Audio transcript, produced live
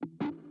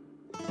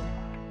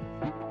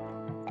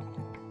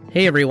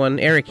Hey everyone,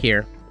 Eric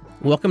here.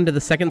 Welcome to the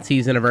second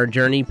season of our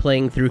journey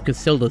playing through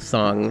Cassilda's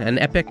Song, an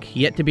epic,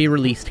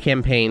 yet-to-be-released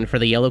campaign for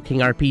the Yellow King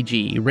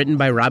RPG, written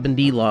by Robin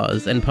D.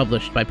 Laws and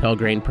published by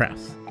Pelgrane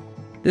Press.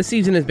 This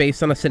season is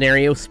based on a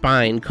scenario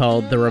spine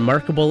called The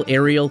Remarkable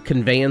Aerial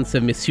Conveyance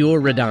of Monsieur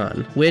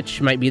Redon,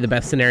 which might be the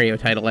best scenario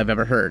title I've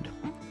ever heard.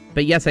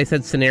 But yes, I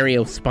said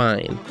scenario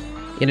spine.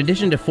 In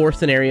addition to 4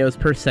 scenarios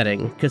per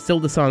setting,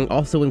 Cassilda's Song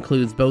also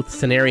includes both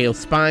scenario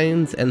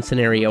spines and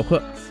scenario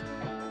hooks.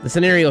 The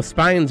scenario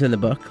spines in the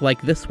book,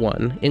 like this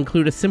one,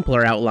 include a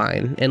simpler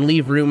outline and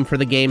leave room for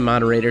the game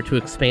moderator to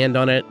expand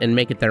on it and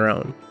make it their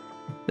own.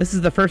 This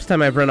is the first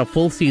time I've run a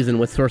full season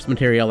with source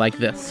material like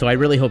this, so I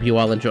really hope you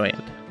all enjoy it.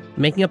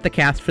 Making up the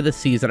cast for this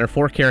season are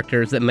 4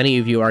 characters that many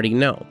of you already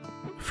know.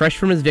 Fresh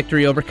from his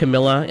victory over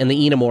Camilla and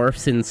the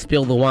Enomorphs in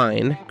Spill the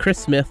Wine, Chris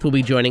Smith will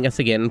be joining us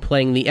again,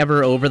 playing the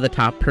ever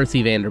over-the-top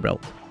Percy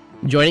Vanderbilt.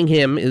 Joining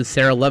him is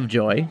Sarah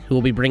Lovejoy, who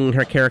will be bringing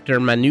her character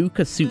Manu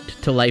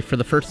Kasut to life for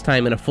the first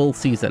time in a full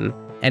season,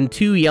 and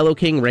 2 Yellow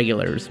King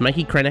regulars,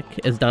 Mikey Krennic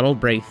as Donald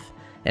Braith,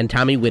 and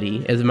Tommy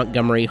Whitty as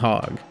Montgomery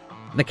Hogg.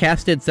 The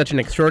cast did such an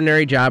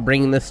extraordinary job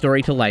bringing this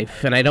story to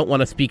life, and I don't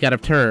want to speak out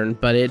of turn,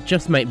 but it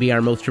just might be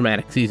our most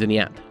dramatic season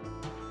yet.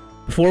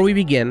 Before we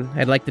begin,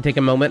 I'd like to take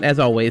a moment, as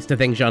always, to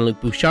thank Jean-Luc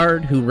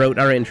Bouchard, who wrote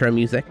our intro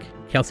music,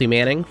 Kelsey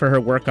Manning for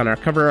her work on our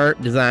cover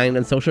art, design,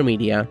 and social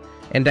media,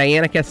 and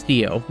Diana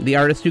Castillo, the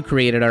artist who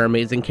created our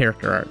amazing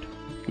character art.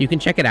 You can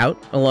check it out,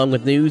 along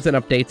with news and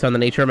updates on the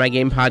Nature of My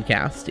Game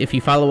podcast, if you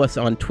follow us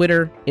on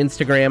Twitter,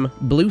 Instagram,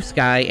 Blue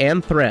Sky,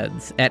 and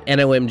Threads at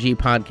NOMG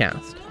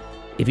Podcast.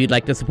 If you'd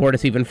like to support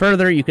us even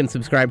further, you can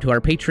subscribe to our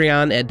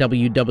Patreon at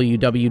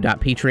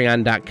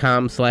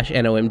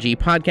www.patreon.com/NOMG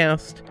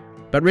Podcast.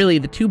 But really,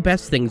 the 2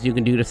 best things you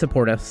can do to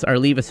support us are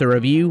leave us a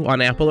review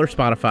on Apple or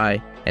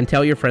Spotify and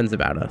tell your friends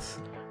about us.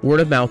 Word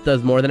of mouth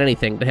does more than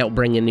anything to help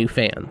bring in new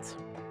fans.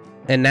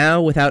 And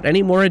now, without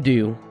any more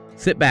ado,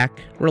 sit back,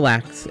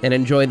 relax, and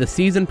enjoy the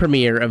season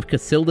premiere of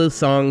Cassilda's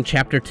Song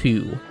Chapter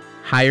 2,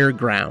 Higher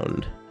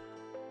Ground.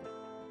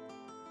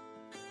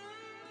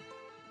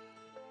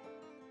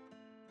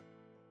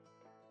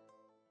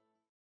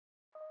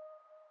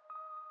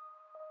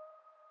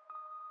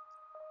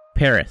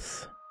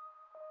 Paris,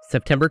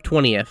 September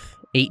 20th,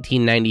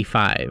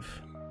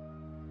 1895.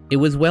 It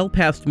was well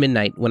past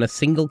midnight when a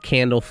single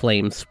candle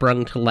flame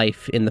sprung to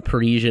life in the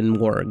Parisian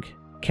morgue,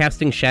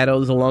 casting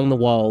shadows along the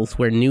walls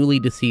where newly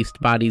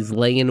deceased bodies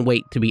lay in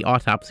wait to be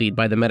autopsied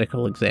by the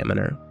medical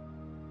examiner.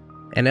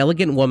 An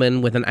elegant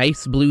woman with an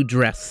ice blue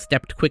dress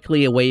stepped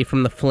quickly away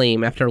from the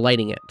flame after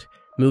lighting it,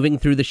 moving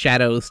through the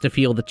shadows to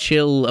feel the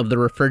chill of the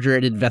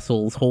refrigerated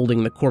vessels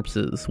holding the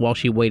corpses while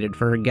she waited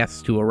for her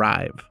guests to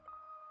arrive.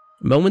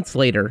 Moments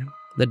later,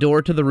 the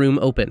door to the room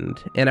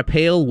opened, and a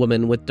pale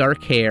woman with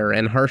dark hair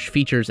and harsh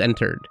features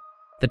entered,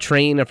 the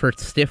train of her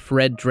stiff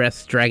red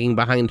dress dragging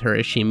behind her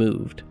as she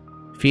moved.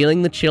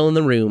 Feeling the chill in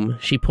the room,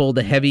 she pulled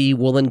a heavy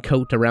woolen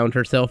coat around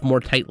herself more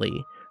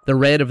tightly, the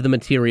red of the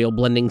material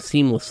blending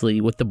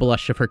seamlessly with the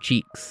blush of her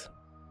cheeks.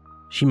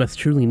 She must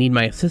truly need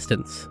my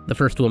assistance, the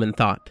first woman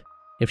thought,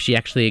 if she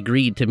actually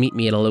agreed to meet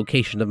me at a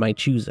location of my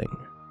choosing.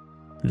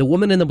 The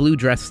woman in the blue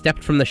dress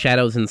stepped from the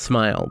shadows and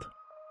smiled.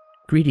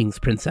 "Greetings,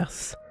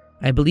 princess.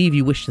 I believe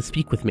you wish to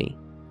speak with me.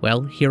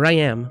 Well, here I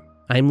am.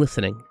 I'm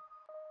listening."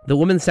 The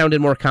woman sounded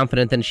more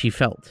confident than she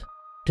felt.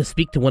 To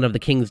speak to one of the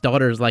king's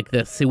daughters like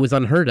this, it was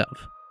unheard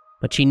of,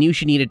 but she knew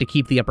she needed to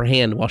keep the upper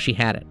hand while she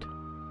had it.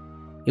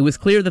 It was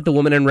clear that the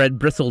woman in red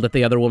bristled at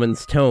the other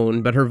woman's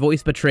tone, but her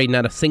voice betrayed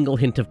not a single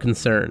hint of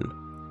concern.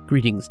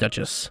 "Greetings,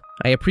 Duchess.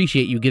 I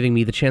appreciate you giving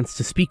me the chance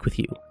to speak with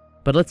you,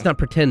 but let's not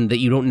pretend that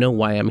you don't know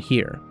why I'm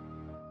here."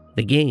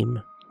 "The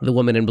game," the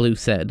woman in blue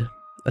said.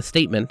 A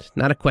statement,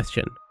 not a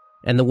question,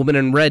 and the woman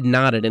in red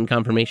nodded in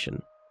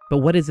confirmation. "But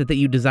what is it that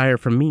you desire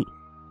from me?"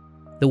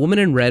 The woman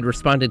in red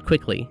responded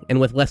quickly, and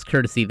with less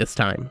courtesy this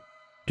time.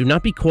 "Do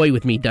not be coy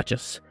with me,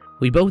 Duchess.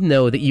 We both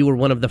know that you were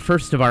one of the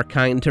first of our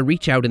kind to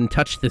reach out and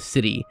touch this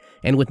city,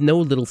 and with no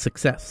little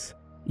success.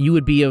 You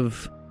would be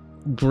of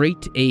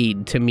great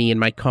aid to me in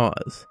my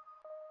cause."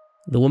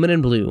 The woman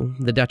in blue,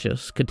 the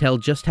Duchess, could tell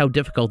just how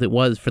difficult it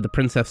was for the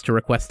princess to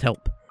request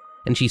help,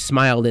 and she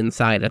smiled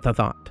inside at the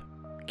thought.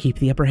 "Keep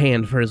the upper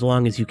hand for as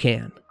long as you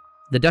can."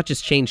 The Duchess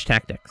changed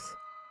tactics.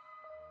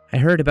 "I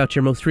heard about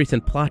your most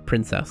recent plot,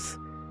 princess.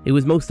 It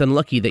was most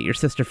unlucky that your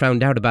sister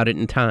found out about it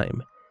in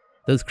time.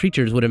 Those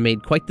creatures would have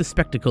made quite the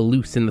spectacle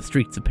loose in the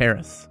streets of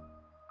Paris."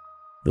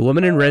 The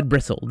woman in red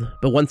bristled,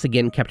 but once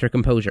again kept her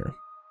composure.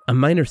 "A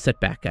minor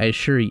setback, I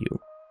assure you.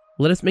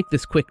 Let us make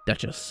this quick,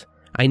 Duchess.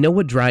 I know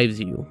what drives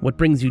you, what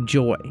brings you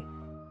joy.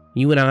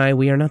 You and I,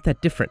 we are not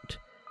that different.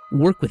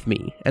 Work with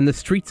me, and the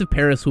streets of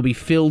Paris will be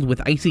filled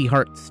with icy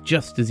hearts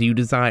just as you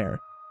desire.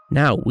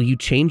 Now, will you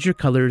change your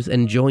colors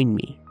and join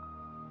me?"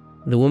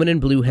 The woman in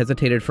blue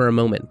hesitated for a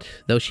moment,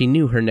 though she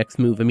knew her next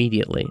move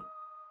immediately.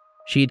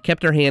 She had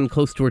kept her hand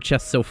close to her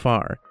chest so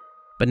far,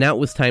 but now it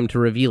was time to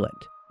reveal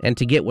it, and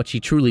to get what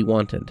she truly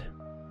wanted.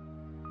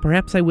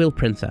 "Perhaps I will,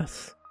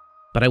 princess,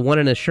 but I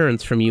want an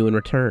assurance from you in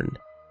return.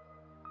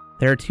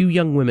 There are 2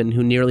 young women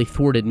who nearly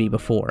thwarted me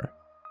before.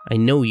 I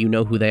know you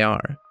know who they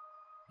are.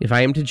 If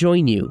I am to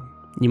join you,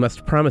 you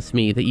must promise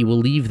me that you will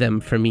leave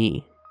them for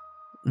me.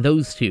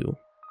 Those two,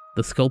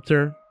 the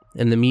sculptor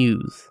and the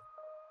muse,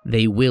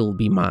 they will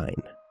be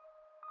mine.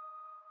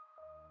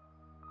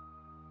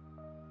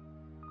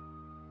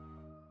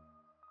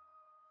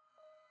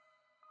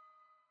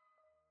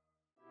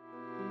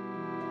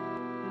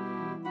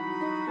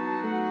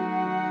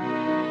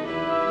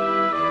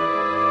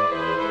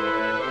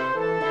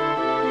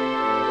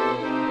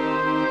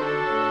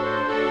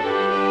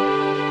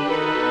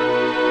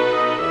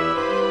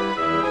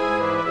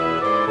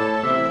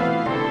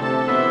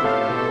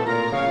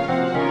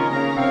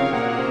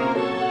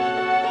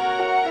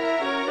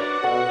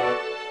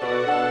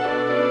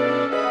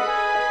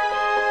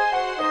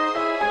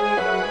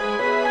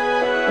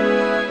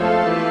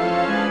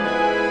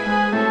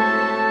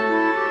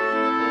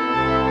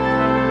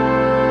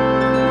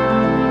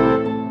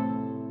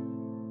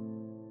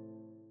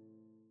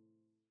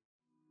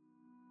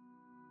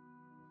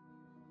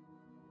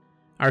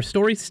 Our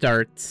story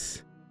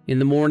starts in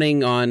the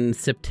morning on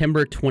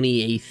September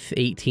 28th,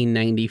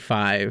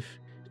 1895.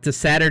 It's a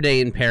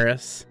Saturday in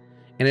Paris,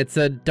 and it's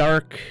a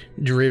dark,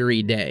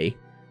 dreary day.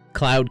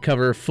 Cloud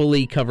cover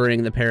fully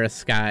covering the Paris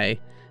sky,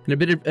 and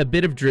a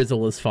bit of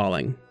drizzle is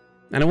falling.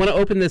 And I want to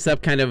open this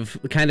up kind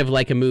of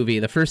like a movie.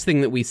 The first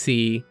thing that we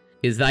see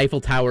is the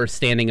Eiffel Tower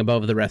standing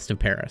above the rest of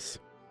Paris.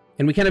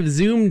 And we kind of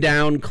zoom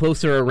down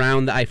closer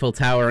around the Eiffel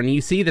Tower, and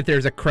you see that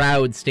there's a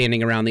crowd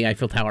standing around the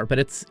Eiffel Tower, but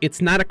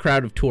it's not a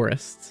crowd of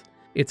tourists.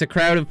 It's a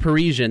crowd of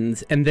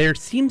Parisians, and there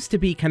seems to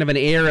be kind of an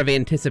air of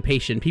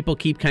anticipation. People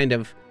keep kind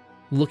of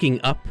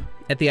looking up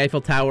at the Eiffel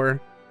Tower.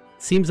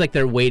 Seems like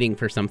they're waiting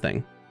for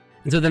something.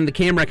 And so then the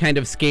camera kind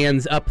of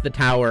scans up the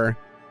tower,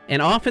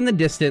 and off in the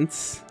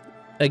distance,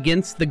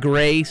 against the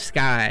gray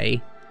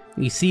sky,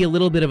 you see a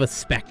little bit of a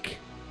speck.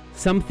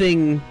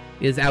 Something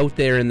is out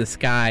there in the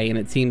sky, and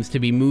it seems to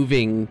be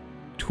moving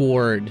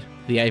toward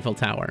the Eiffel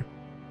Tower.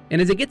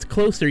 And as it gets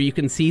closer, you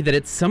can see that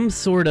it's some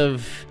sort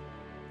of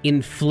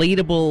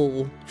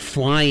inflatable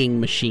flying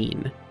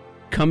machine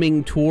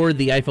coming toward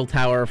the Eiffel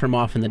Tower from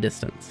off in the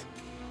distance.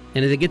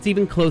 And as it gets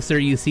even closer,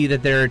 you see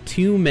that there are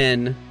two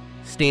men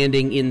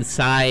standing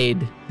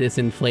inside this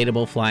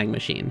inflatable flying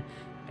machine.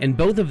 And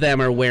both of them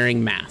are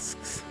wearing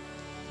masks,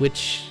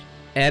 which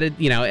added,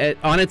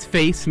 on its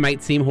face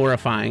might seem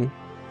horrifying,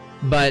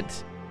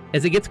 but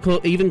as it gets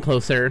even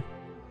closer,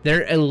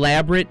 they're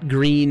elaborate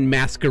green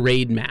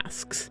masquerade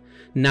masks,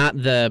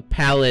 not the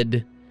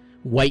pallid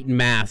white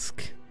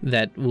mask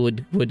that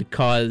would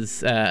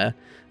cause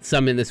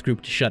some in this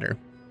group to shudder.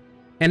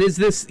 And is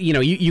this,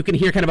 you can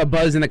hear kind of a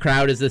buzz in the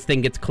crowd as this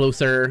thing gets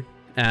closer.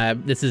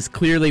 This is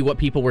clearly what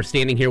people were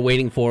standing here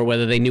waiting for,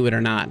 whether they knew it or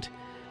not.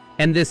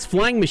 And this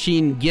flying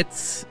machine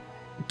gets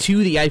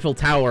to the Eiffel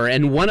Tower,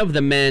 and one of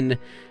the men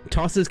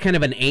tosses kind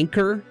of an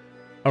anchor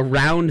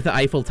around the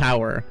Eiffel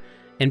Tower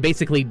and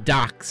basically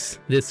docks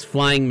this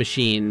flying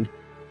machine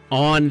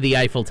on the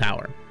Eiffel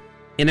Tower.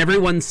 And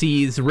everyone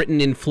sees,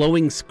 written in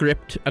flowing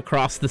script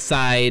across the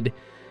side,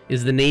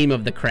 is the name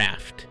of the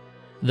craft,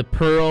 the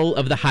Pearl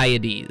of the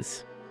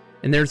Hyades.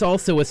 And there's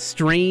also a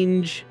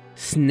strange,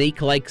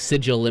 snake-like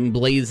sigil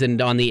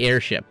emblazoned on the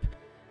airship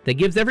that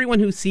gives everyone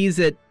who sees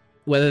it,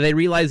 whether they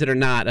realize it or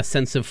not, a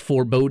sense of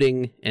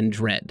foreboding and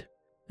dread.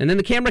 And then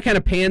the camera kind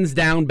of pans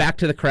down back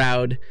to the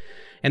crowd,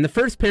 and the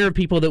first pair of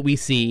people that we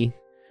see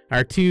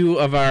are two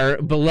of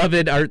our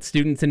beloved art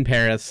students in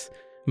Paris,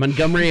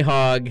 Montgomery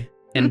Hogg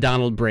and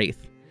Donald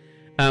Braith.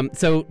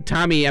 So,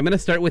 Tommy, I'm going to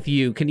start with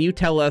you. Can you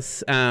tell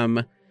us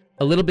a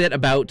little bit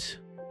about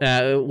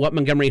what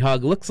Montgomery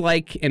Hogg looks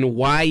like and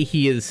why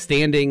he is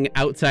standing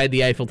outside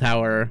the Eiffel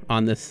Tower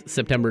on this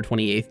September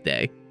 28th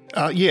day?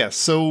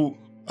 So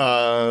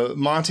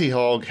Monty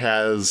Hogg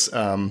has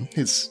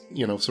his,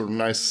 sort of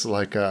nice,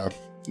 like a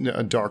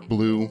dark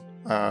blue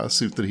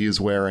suit that he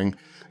is wearing.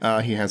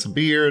 He has a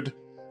beard,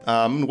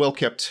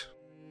 well-kept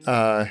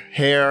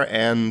hair,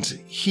 and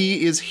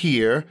he is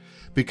here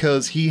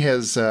because he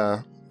has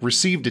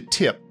received a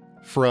tip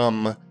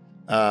from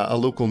a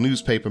local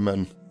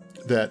newspaperman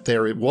that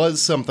there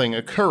was something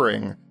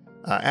occurring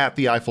at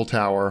the Eiffel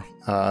Tower.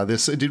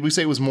 Did we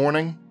say it was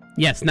morning?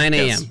 Yes, 9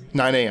 a.m. Yes,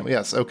 9 a.m.,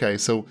 yes, okay.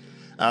 So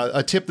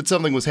a tip that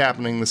something was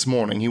happening this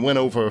morning. He went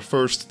over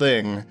first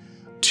thing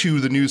to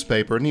the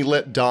newspaper, and he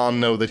let Don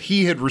know that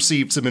he had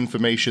received some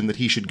information that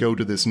he should go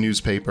to this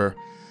newspaper.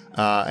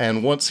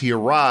 And once he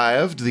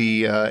arrived,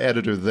 the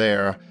editor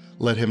there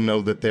let him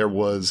know that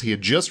he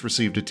had just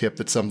received a tip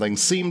that something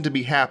seemed to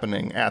be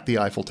happening at the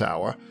Eiffel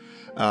Tower.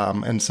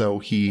 And so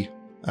he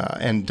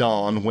and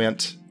Don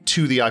went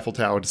to the Eiffel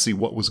Tower to see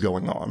what was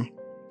going on.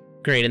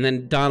 Great. And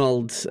then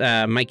Donald,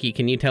 Mikey,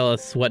 can you tell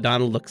us what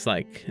Donald looks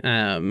like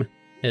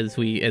as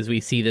we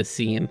see this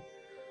scene?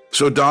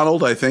 So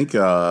Donald, I think,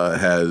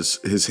 has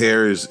his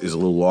hair is a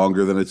little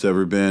longer than it's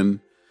ever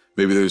been.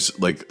 Maybe there's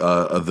like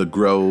the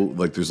grow,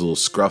 like there's a little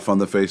scruff on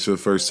the face for the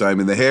first time.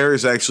 And the hair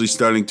is actually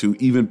starting to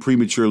even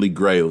prematurely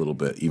gray a little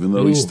bit. Even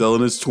though he's still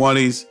in his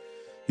 20s,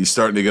 he's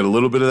starting to get a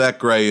little bit of that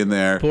gray in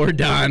there. Poor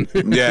Don.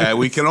 Yeah,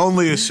 we can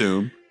only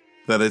assume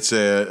that it's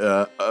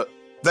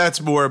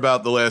That's more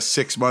about the last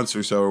 6 months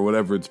or so, or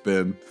whatever it's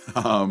been,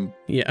 than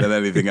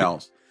anything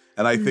else.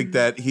 And I think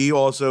that he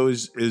also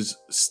is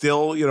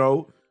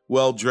still,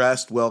 well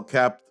dressed, well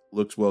kept,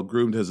 looks well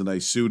groomed, has a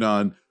nice suit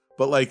on,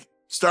 but like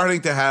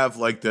starting to have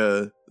like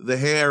the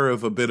hair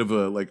of a bit of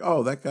a like,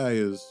 oh, that guy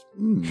is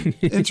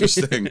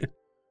interesting.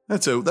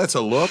 That's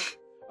a look.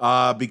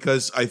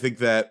 Because I think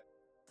that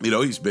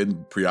he's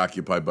been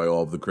preoccupied by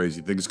all of the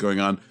crazy things going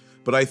on,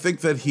 but I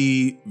think that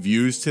he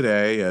views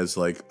today as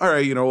like, all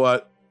right, you know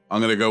what? I'm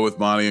going to go with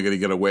Monty. I'm going to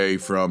get away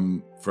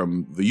from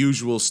the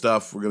usual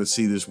stuff. We're going to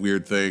see this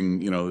weird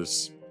thing,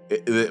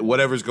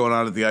 whatever's going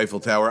on at the Eiffel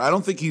Tower. I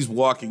don't think he's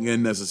walking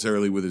in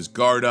necessarily with his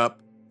guard up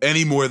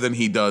any more than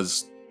he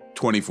does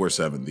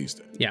 24/7 these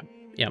days. Yeah.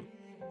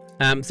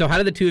 So how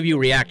do the two of you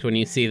react when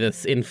you see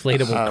this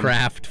inflatable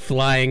craft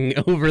flying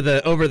over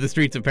the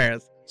streets of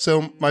Paris?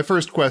 So my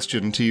first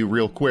question to you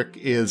real quick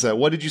is,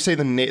 what did you say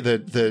the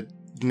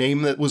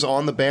name that was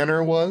on the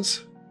banner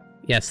was?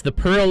 Yes, the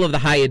Pearl of the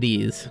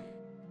Hyades.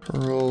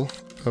 Pearl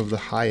of the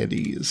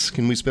Hyades.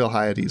 Can we spell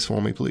Hyades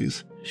for me,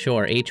 please?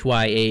 Sure.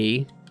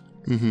 HYADES.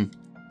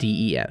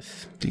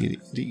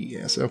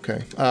 DES.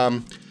 Okay.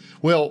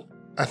 Well,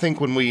 I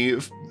think when we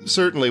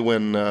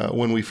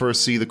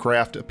first see the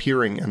craft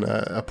appearing and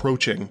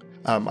approaching,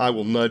 I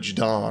will nudge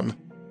Don.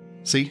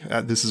 See,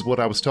 this is what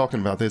I was talking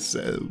about. This,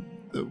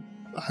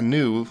 I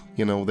knew,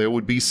 there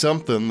would be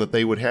something that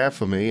they would have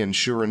for me, and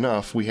sure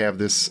enough, we have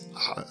this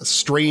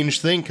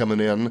strange thing coming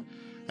in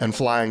and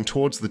flying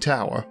towards the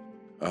tower.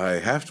 I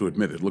have to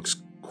admit, it looks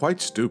quite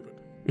stupid.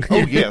 Oh,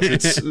 yes,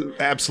 it's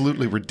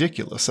absolutely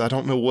ridiculous. I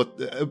don't know what...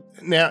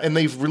 now, and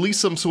they've released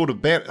some sort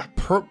of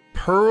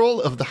Pearl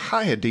of the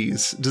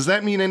Hyades. Does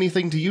that mean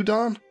anything to you,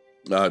 Don?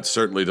 It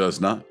certainly does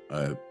not.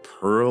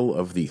 Pearl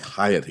of the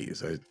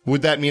Hyades.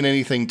 Would that mean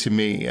anything to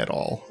me at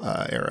all,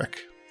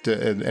 Eric?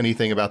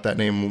 Anything about that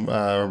name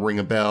ring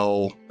a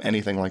bell?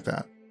 Anything like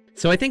that?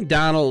 So I think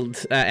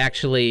Donald,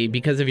 actually,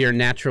 because of your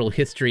natural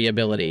history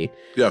ability...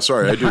 Yeah,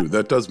 sorry, I do.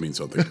 That does mean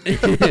something.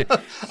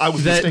 I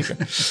was mistaken.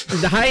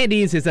 The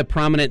Hyades is a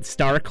prominent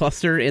star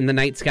cluster in the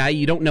night sky.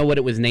 You don't know what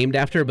it was named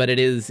after, but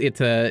it's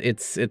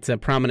a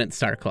prominent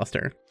star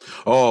cluster.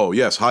 Oh,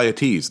 yes,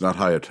 Hyades, not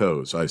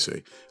Hyatos, I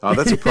see.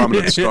 That's a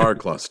prominent star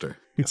cluster.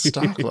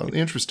 Star cluster,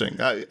 interesting.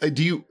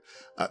 Do you,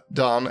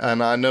 Don,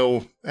 and I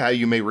know how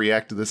you may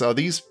react to this, are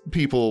these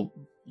people...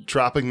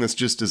 dropping this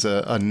just as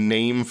a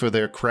name for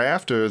their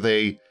craft, or are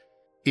they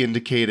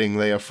indicating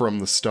they are from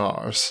the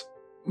stars?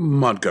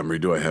 Montgomery,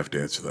 do I have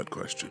to answer that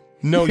question?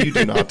 No, you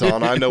do not,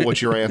 Don. I know what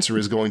your answer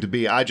is going to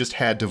be. I just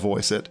had to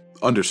voice it.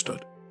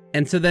 Understood.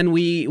 And so then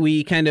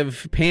we kind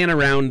of pan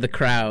around the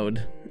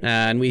crowd,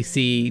 and we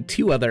see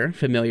two other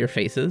familiar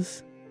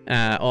faces,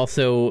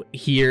 also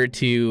here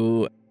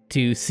to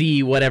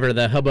see whatever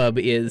the hubbub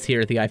is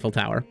here at the Eiffel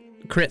Tower.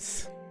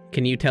 Chris,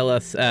 can you tell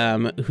us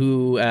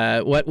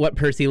what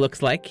Percy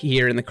looks like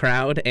here in the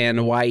crowd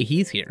and why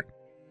he's here?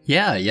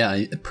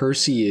 Yeah.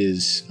 Percy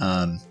is,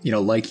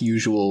 like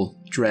usual,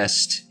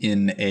 dressed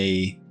in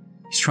he's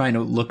trying to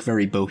look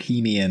very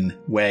bohemian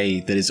way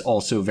that is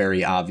also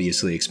very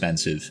obviously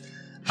expensive,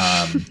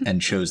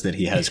 and shows that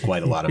he has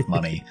quite a lot of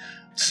money.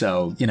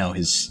 So,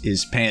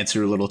 his pants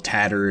are a little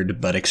tattered,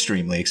 but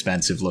extremely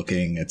expensive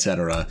looking,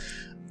 etc.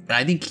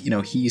 I think,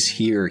 he's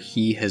here.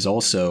 He has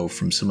also,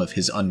 from some of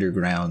his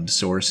underground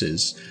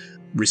sources,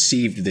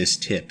 received this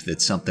tip that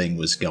something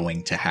was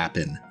going to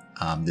happen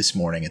this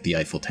morning at the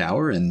Eiffel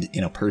Tower. And,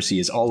 Percy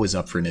is always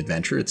up for an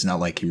adventure. It's not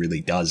like he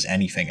really does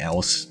anything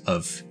else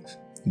of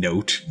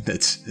note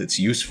that's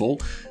useful.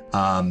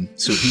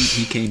 So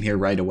he came here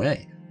right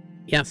away.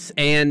 Yes,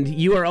 and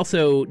you are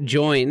also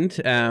joined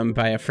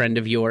by a friend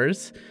of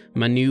yours,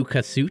 Manu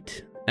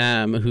Kasut,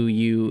 who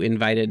you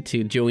invited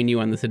to join you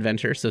on this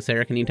adventure. So,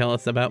 Sarah, can you tell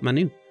us about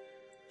Manu?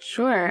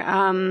 Sure.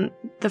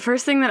 The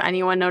first thing that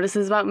anyone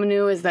notices about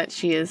Manu is that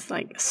she is,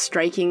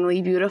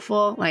 strikingly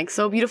beautiful.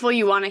 So beautiful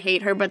you want to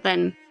hate her, but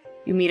then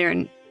you meet her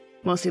and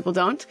most people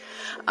don't.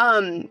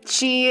 9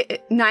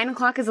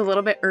 o'clock is a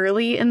little bit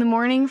early in the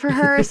morning for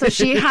her. So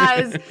she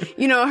has,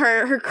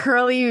 her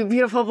curly,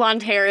 beautiful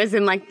blonde hair is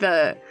in,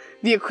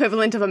 the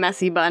equivalent of a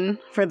messy bun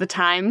for the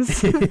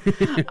times.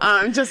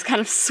 Just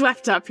kind of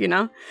swept up,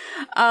 and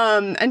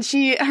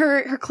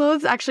her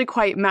clothes actually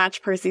quite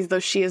match Percy's, though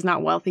she is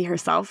not wealthy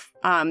herself.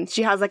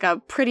 She has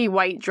a pretty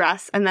white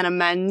dress and then a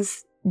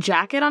men's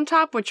jacket on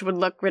top, which would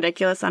look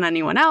ridiculous on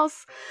anyone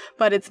else,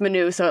 but it's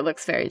Manu, so it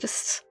looks very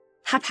just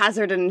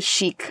haphazard and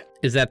chic.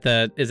 Is that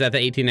the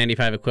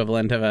 1895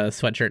 equivalent of a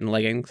sweatshirt and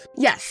leggings?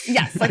 Yes.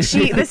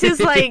 This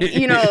is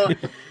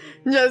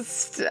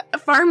just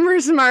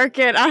farmer's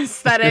market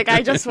aesthetic.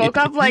 I just woke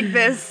up like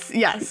this.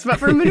 Yes. But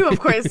for Manu,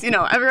 of course,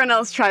 everyone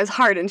else tries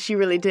hard, and she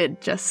really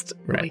did just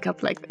wake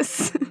up like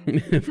this.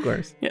 Of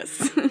course.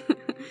 Yes.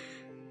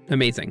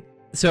 Amazing.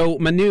 So,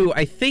 Manu,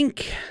 I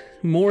think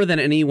more than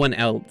anyone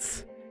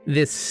else,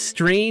 this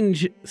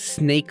strange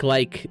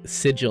snake-like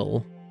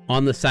sigil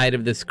on the side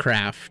of this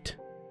craft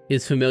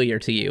is familiar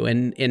to you,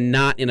 and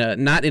not in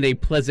a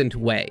pleasant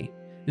way.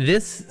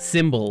 This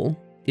symbol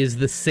is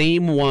the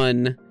same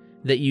one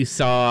that you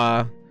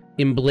saw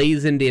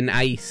emblazoned in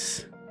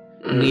ice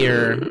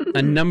near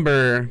a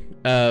number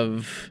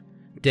of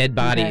dead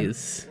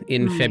bodies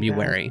in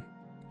February.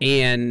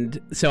 And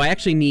so I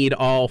actually need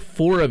all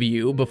 4 of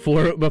you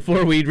before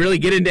we really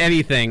get into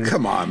anything.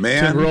 Come on,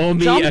 man. To roll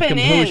me Jumping a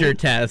composure in.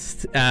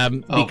 test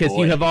because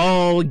you have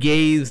all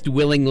gazed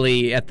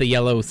willingly at the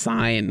yellow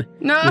sign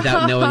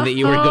without knowing that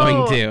you were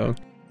going to.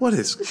 What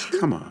is...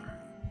 Come on.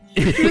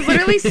 She was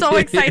literally so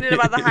excited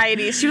about the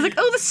Heidi's. She was like,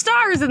 oh, the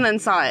stars, and then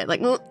saw it. Like,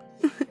 well,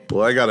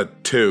 I got a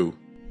 2.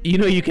 You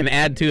know you can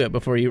add to it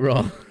before you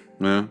roll.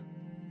 Yeah.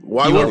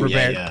 Why You would are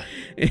prepared.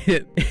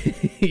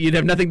 You'd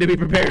have nothing to be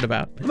prepared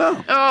about.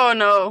 No. oh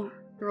no.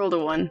 I rolled a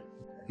 1.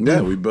 Yeah,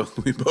 we both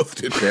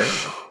did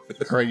that.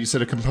 All right, you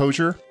said a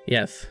composure?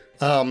 Yes.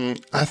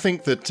 I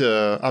think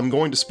that I'm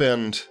going to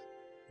spend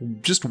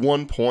just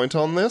 1 point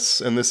on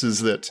this, and this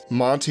is that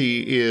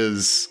Monty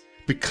is...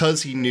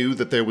 Because he knew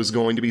that there was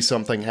going to be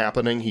something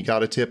happening, he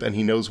got a tip and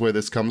he knows where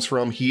this comes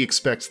from, he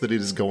expects that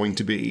it is going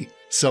to be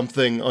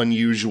something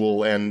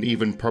unusual and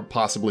even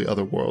possibly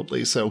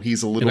otherworldly, so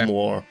he's a little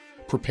more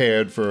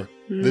prepared for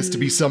this to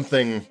be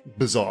something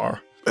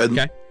bizarre. And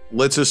Okay.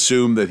 let's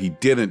assume that he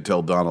didn't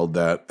tell Donald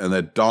that, and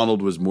that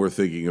Donald was more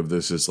thinking of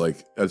this as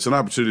like, it's an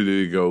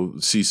opportunity to go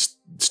see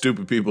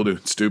stupid people doing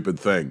stupid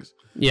things.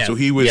 Yeah. So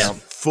he was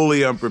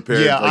fully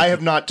unprepared. Yeah, like, I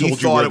have not he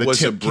told you thought where it the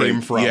was a tip break.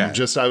 came from. Yeah.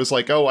 Just I was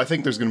like, I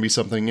think there's going to be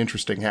something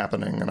interesting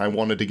happening, and I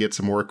wanted to get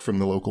some work from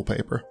the local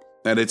paper.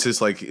 And it's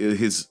just like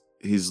his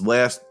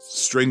last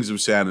strings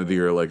of sanity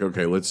are like,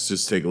 okay, let's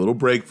just take a little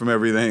break from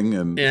everything,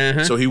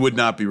 and so he would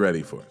not be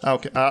ready for it.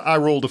 Okay, I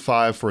rolled a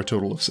 5 for a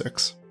total of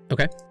 6.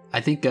 Okay.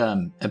 I think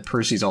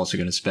Percy's also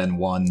going to spend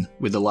 1,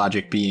 with the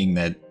logic being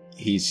that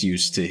he's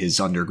used to his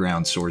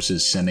underground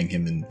sources sending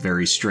him in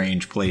very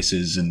strange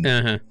places and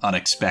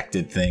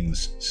unexpected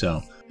things.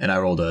 So, and I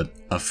rolled a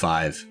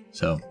 5,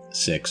 so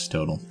 6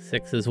 total.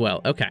 6 as well.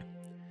 Okay.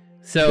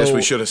 So Guess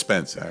we should have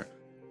spent, Sarah.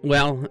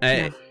 Well,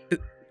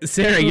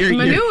 Sarah, you're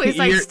Manu is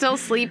like you're, still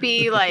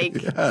sleepy.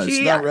 Like, Yeah, she's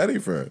not ready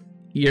for it.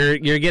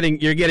 You're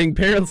getting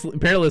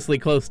perilously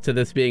close to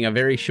this being a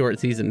very short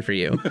season for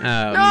you.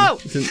 No!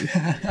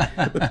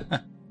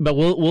 But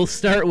we'll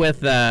start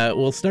with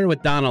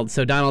Donald.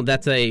 So Donald,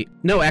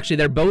 actually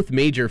they're both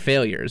major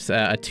failures,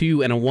 a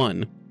 2 and a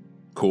 1.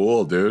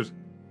 Cool, dude.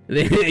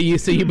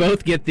 So you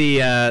both get the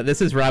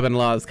this is Robin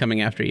Laws coming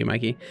after you,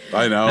 Mikey.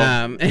 I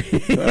know.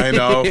 I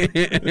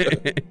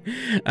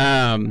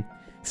know.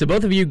 So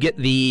both of you get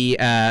the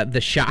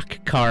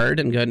shock card,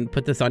 and go ahead and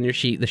put this on your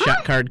sheet. The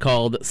shock card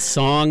called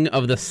Song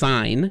of the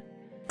Sign.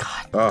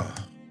 Oh,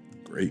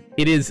 great.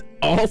 It is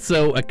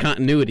also a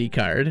continuity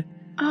card.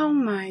 oh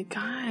my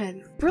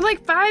god. We're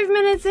like 5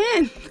 minutes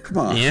in. Come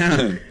on.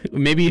 Yeah,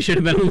 maybe you should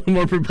have been a little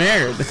more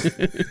prepared.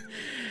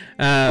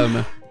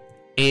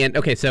 And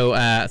okay, so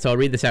I'll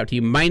read this out to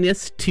you.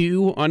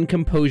 -2 on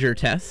composure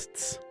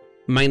tests,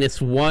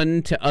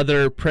 -1 to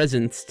other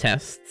presence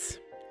tests.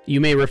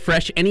 You may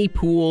refresh any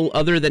pool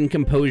other than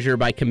composure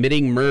by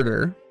committing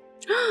murder.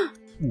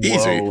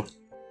 Easy.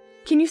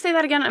 Can you say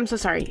that again? I'm so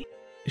sorry.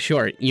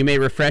 Sure. You may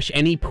refresh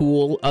any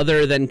pool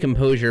other than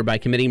composure by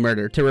committing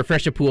murder. To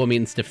refresh a pool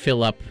means to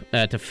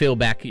fill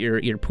back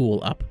your pool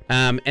up.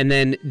 And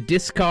then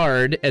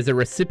discard as a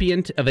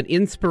recipient of an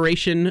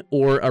inspiration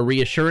or a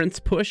reassurance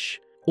push,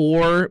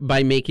 or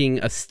by making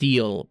a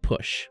steal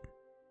push.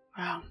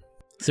 Wow.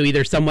 So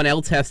either someone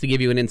else has to give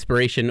you an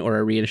inspiration or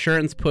a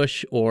reassurance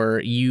push,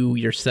 or you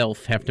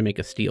yourself have to make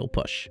a steal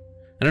push.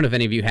 I don't know if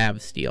any of you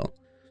have steal.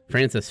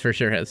 Francis for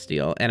sure has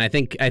steal, and I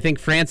think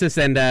Francis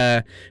and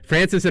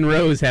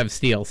Rose have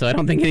steal. So I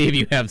don't think any of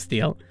you have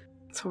steal.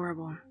 It's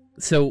horrible.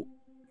 So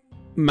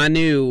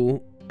Manu,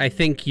 I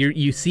think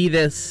you see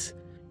this.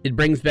 It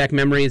brings back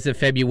memories of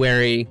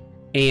February,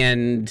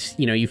 and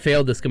you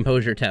failed this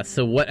composure test.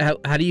 So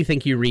how do you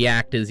think you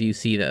react as you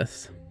see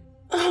this?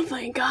 Oh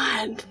my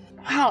god.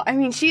 Wow. I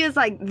mean, she is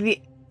like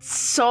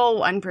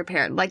so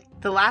unprepared. Like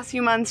the last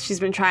few months,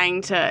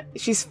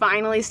 she's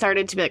finally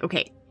started to be like,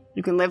 okay,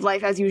 you can live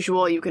life as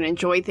usual. You can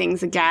enjoy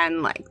things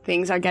again. Like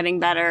things are getting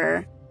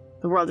better.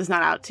 The world is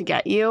not out to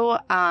get you.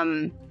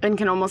 And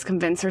can almost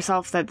convince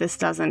herself that this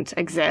doesn't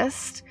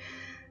exist.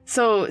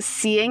 So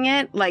seeing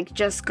it like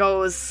just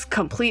goes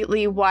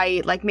completely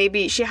white. Like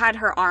maybe she had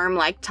her arm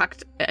like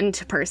tucked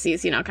into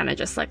Percy's, kind of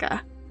just like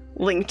a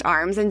linked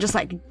arms, and just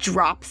like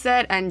drops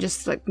it and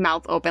just like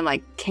mouth open,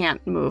 like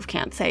can't move,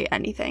 can't say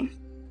anything.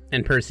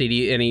 And Percy, do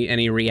you,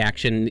 any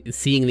reaction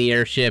seeing the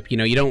airship?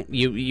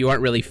 You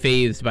aren't really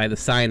fazed by the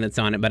sign that's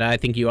on it, but I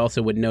think you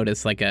also would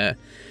notice like a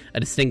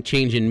distinct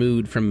change in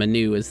mood from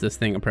Manu as this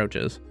thing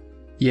approaches.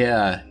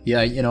 Yeah.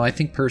 I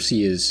think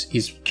Percy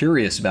he's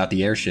curious about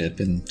the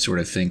airship and sort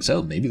of thinks,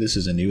 oh, maybe this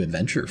is a new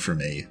adventure for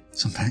me,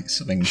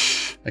 something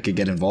I could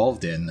get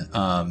involved in.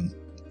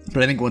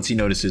 But I think once he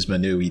notices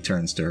Manu, he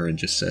turns to her and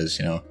just says,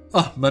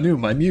 oh, Manu,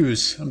 my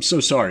muse, I'm so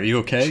sorry. Are you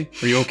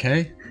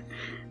okay?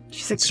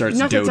 She's like, starts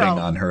doting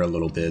on her a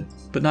little bit,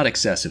 but not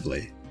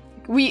excessively.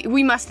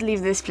 We must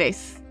leave this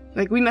place.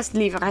 Like, we must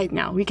leave right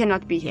now. We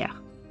cannot be here.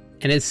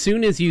 And as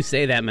soon as you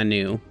say that,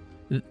 Manu,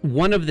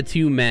 one of the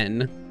two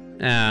men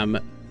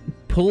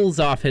pulls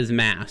off his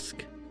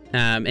mask,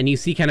 and you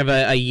see kind of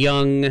a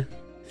young,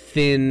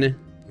 thin,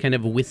 kind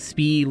of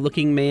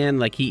wispy-looking man.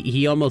 Like,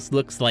 he almost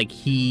looks like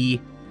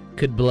he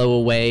could blow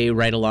away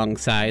right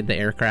alongside the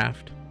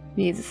aircraft.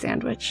 Needs a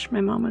sandwich, my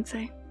mom would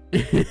say.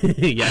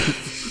 Yeah.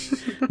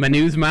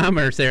 Manu's mom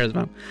or Sarah's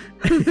mom?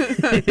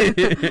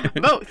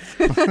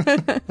 Both.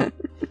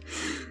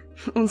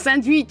 Un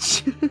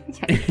sandwich.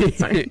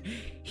 Sorry.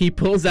 He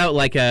pulls out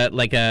like a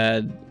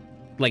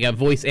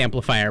voice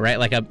amplifier, right?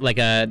 Like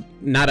a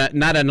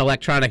not an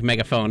electronic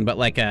megaphone, but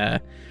like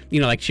a,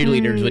 like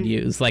cheerleaders would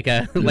use, like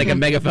a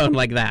megaphone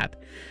like that.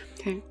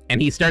 Okay.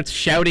 And he starts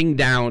shouting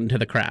down to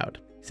the crowd.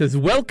 He says,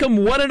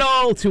 "Welcome one and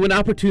all to an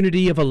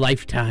opportunity of a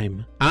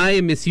lifetime. I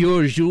am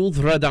Monsieur Jules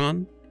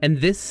Radon, and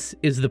this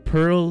is the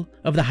Pearl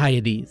of the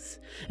Hyades,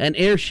 an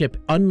airship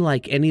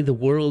unlike any the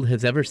world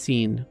has ever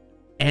seen.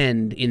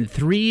 And in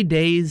 3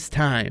 days'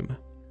 time,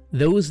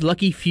 those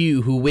lucky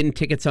few who win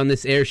tickets on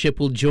this airship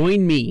will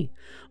join me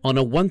on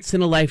a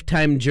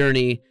once-in-a-lifetime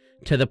journey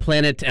to the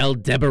planet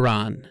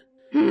Aldebaran,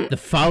 the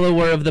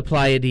follower of the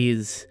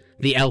Pleiades,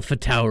 the Alpha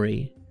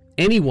Tauri.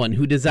 Anyone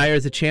who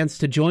desires a chance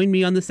to join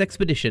me on this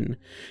expedition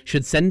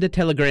should send a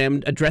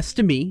telegram addressed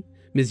to me,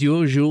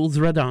 Monsieur Jules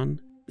Radon,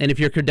 and if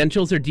your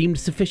credentials are deemed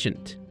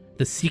sufficient,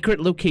 the secret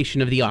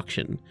location of the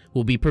auction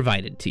will be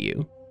provided to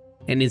you."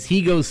 And as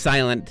he goes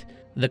silent,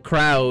 the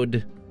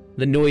crowd,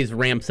 the noise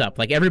ramps up.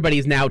 Like,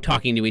 everybody's now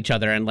talking to each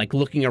other and, like,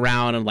 looking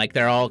around, and, like,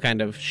 they're all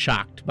kind of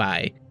shocked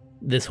by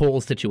this whole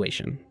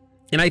situation.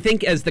 And I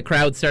think as the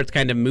crowd starts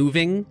kind of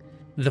moving,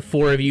 the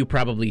four of you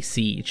probably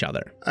see each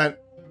other.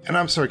 And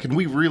I'm sorry, can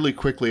we really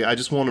quickly, I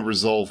just want to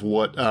resolve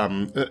what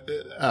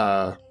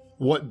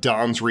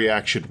Don's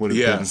reaction would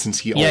have been, since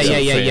he also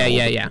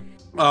failed. Yeah.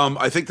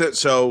 I think that,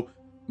 so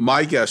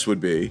my guess would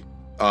be,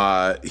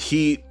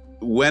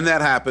 when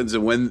that happens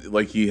and when,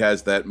 like, he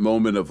has that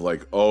moment of,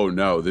 like, oh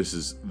no, this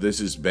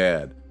is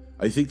bad,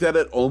 I think that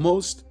it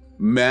almost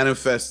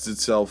manifests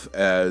itself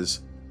as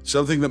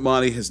something that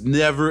Monty has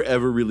never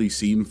ever really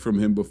seen from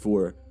him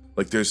before.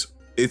 Like,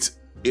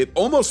 it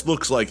almost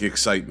looks like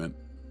excitement,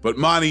 but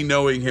Monty,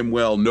 knowing him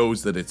well,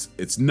 knows that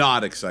it's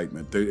not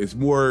excitement. It's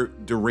more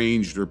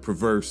deranged or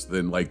perverse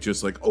than, like,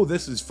 just like, oh,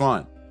 this is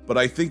fun. But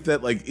I think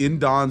that, like, in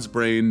Don's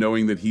brain,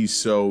 knowing that he's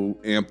so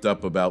amped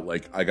up about,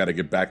 like, I got to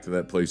get back to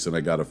that place and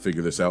I got to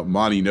figure this out,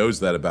 Monty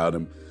knows that about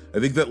him. I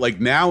think that, like,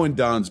 now in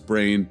Don's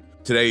brain,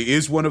 today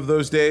is one of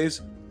those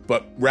days,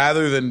 but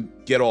rather than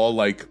get all,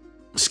 like,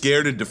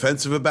 scared and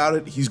defensive about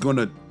it, he's going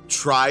to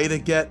try to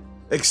get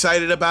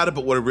excited about it.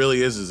 But what it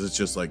really is it's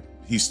just, like,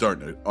 he's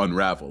starting to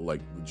unravel,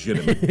 like,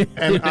 legitimately.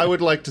 And I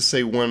would like to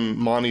say, when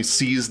Monty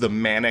sees the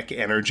manic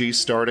energy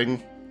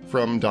starting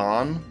from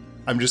Don,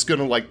 I'm just going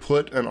to, like,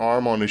 put an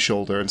arm on his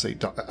shoulder and say,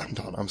 Don,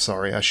 I'm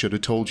sorry. I should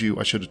have told you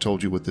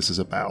what this is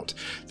about.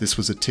 This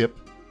was a tip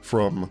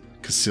from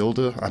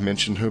Cassilda. I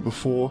mentioned her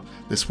before.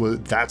 That's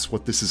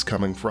what this is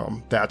coming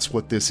from. That's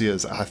what this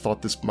is. I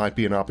thought this might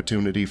be an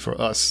opportunity for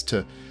us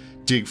to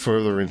dig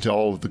further into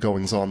all of the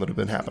goings-on that have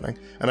been happening.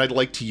 And I'd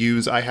like to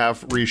use, I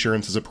have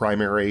reassurance as a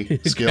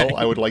primary skill.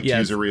 I would like to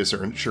use a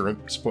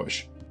reassurance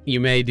push. You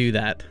may do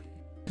that.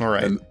 All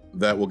right. And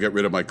that will get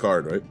rid of my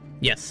card, right?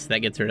 Yes, that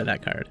gets rid of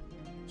that card.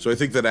 So I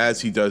think that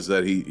as he does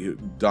that,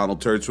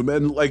 Donald turns to him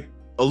and, like,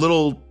 a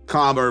little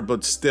calmer,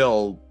 but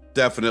still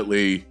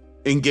definitely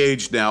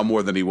engaged now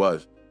more than he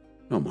was.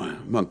 Oh my,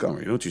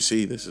 Montgomery, don't you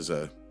see? This is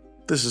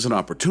an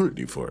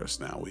opportunity for us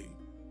now.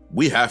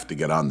 We have to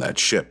get on that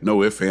ship.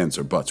 No ifs, ands,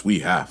 or buts.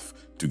 We have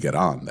to get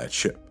on that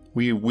ship.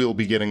 We will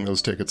be getting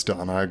those tickets,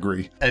 Don. I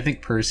agree. I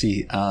think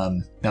Percy,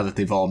 now that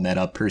they've all met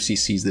up, Percy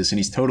sees this and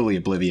he's totally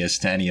oblivious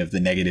to any of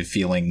the negative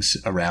feelings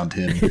around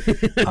him.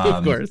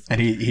 Of course. And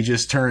he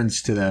just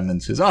turns to them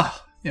and says,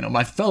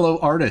 my fellow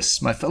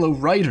artists, my fellow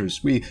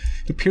writers, it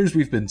appears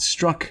we've been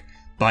struck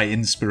by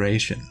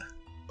inspiration.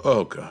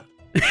 Oh, God.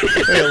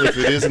 Well, if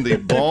it isn't the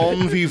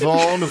bon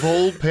vivant of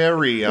old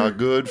Perry, our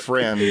good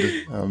friend,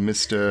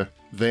 Mr.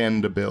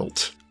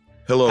 Vanderbilt.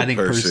 Hello, I think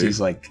Percy.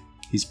 Percy's like,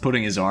 he's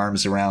putting his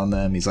arms around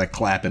them. He's like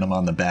clapping them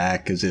on the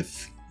back as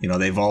if,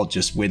 they've all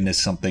just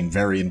witnessed something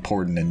very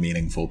important and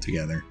meaningful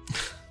together.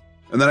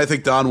 And then I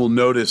think Don will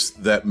notice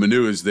that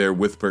Manu is there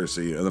with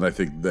Percy. And then I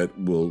think that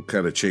will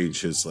kind of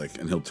change his, like,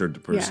 and he'll turn to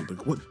Percy. Yeah.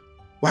 Like, what?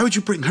 Why would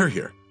you bring her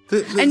here?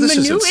 And this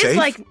Manu isn't safe. is,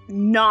 like,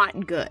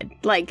 not good.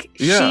 Like,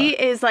 she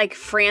is, like,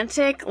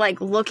 frantic,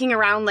 like, looking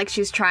around like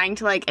she's trying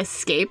to, like,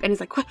 escape. And he's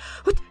like, what?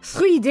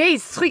 3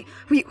 days?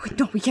 We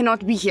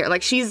cannot be here.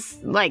 Like,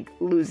 she's, like,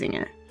 losing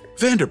it.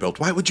 Vanderbilt,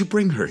 why would you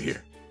bring her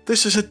here?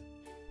 This is a...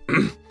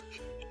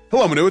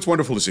 Hello, Manu. It's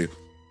wonderful to see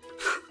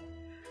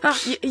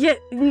you.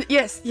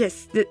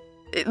 Yes.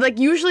 Like,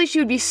 usually she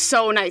would be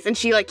so nice, and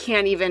she, like,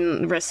 can't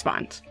even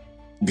respond.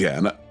 Yeah,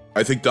 and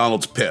I think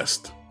Donald's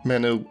pissed.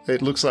 Manu,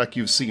 it looks like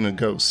you've seen a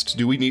ghost.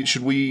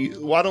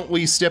 Why don't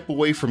we step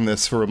away from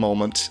this for a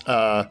moment?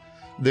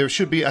 There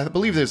should be, I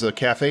believe there's a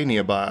cafe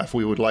nearby if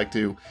we would like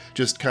to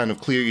just kind of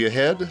clear your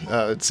head.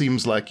 It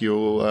seems like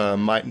you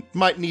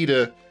might need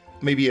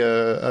maybe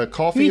a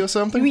coffee or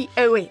something. Oui.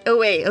 Oh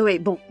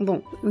wait. Bon.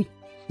 Oui.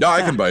 No,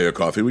 I can buy you a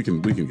coffee. We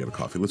can get a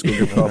coffee. Let's go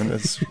get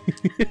coffee.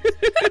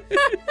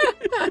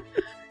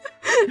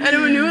 And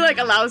Manu like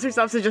allows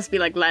herself to just be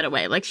like led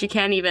away. Like she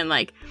can't even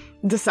like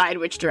decide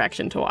which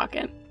direction to walk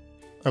in.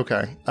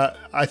 Okay.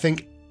 I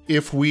think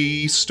if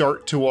we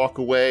start to walk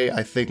away,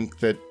 I think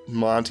that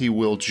Monty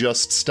will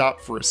just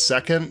stop for a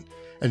second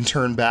and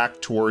turn back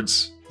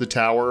towards the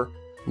tower,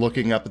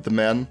 looking up at the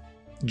men.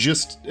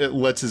 Just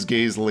lets his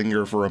gaze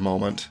linger for a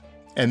moment,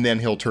 and then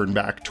he'll turn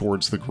back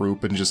towards the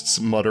group and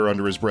just mutter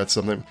under his breath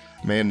something,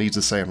 "Man needs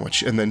a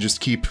sandwich," and then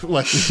just keep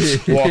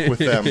just walk with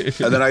them.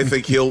 And then I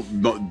think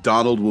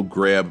Donald will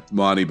grab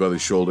Monty by the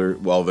shoulder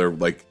while they're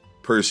like,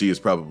 Percy is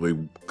probably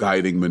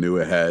guiding Manu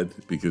ahead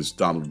because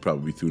Donald would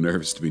probably be too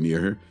nervous to be near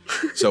her.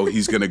 So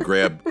he's going to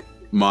grab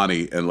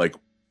Monty and like a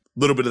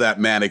little bit of that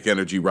manic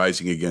energy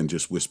rising again,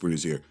 just whisper in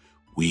his ear,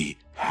 "We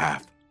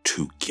have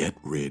to get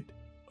rid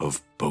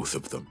of both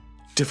of them.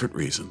 Different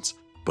reasons,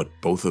 but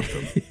both of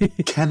them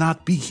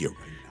cannot be here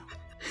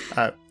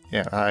right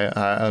now."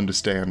 I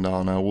understand,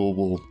 Donna.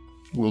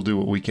 We'll do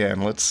what we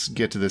can. Let's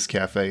get to this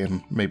cafe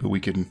and maybe we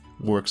can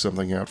work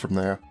something out from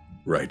there.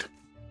 Right.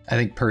 I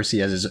think Percy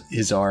has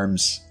his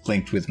arms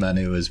linked with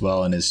Manu as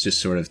well and is just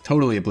sort of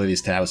totally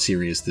oblivious to how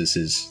serious this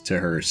is to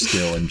her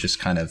still and just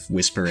kind of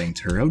whispering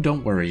to her, "Oh,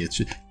 don't worry.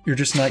 You're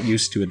just not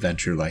used to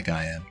adventure like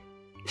I am."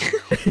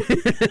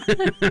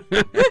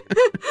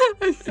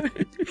 I'm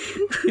sorry.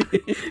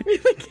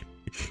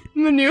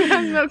 Manu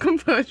has no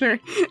composure,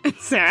 and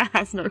Sarah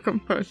has no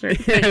composure.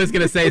 I was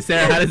gonna say,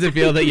 Sarah, how does it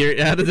feel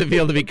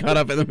to be caught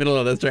up in the middle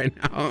of this right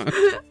now?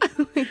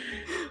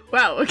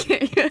 Wow.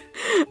 Okay.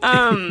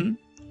 Sorry.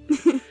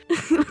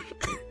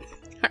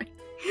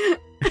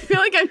 I feel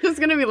like I'm just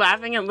gonna be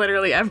laughing at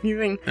literally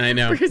everything I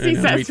know. Percy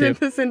says through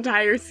this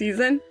entire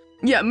season.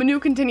 Yeah, Manu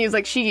continues,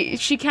 like,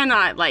 she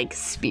cannot, like,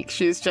 speak.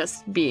 She's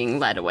just being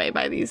led away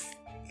by these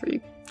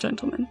three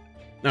gentlemen.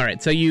 All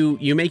right, so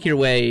you make your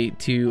way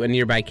to a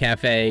nearby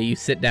cafe. You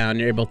sit down.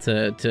 You're able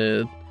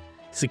to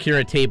secure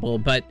a table,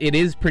 but it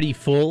is pretty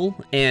full,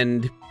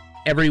 and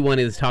everyone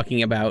is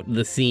talking about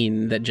the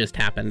scene that just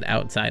happened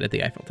outside at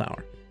the Eiffel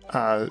Tower.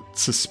 I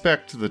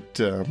suspect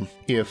that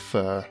if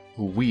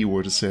we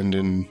were to send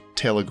in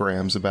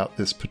telegrams about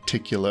this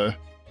particular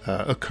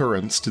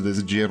occurrence to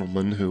this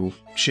gentleman who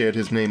shared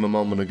his name a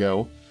moment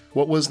ago.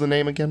 What was the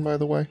name again, by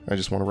the way? I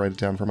just want to write it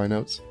down for my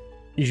notes.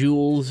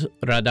 Jules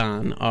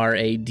Radan,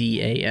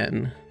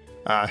 R-A-D-A-N.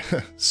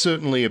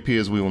 Certainly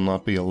appears we will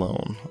not be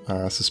alone.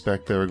 I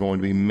suspect there are going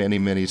to be many,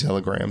 many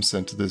telegrams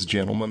sent to this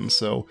gentleman,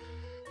 so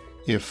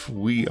if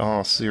we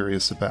are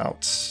serious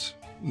about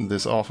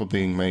this offer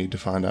being made to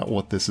find out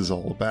what this is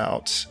all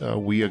about,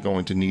 we are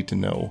going to need to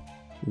know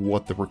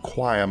what the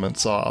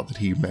requirements are that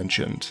he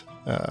mentioned,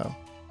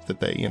 that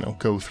they,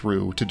 go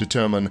through to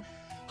determine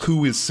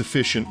who is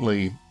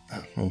sufficiently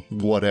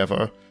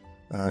whatever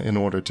in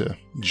order to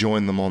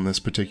join them on this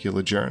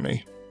particular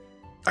journey.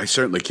 I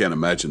certainly can't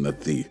imagine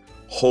that the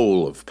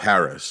whole of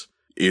Paris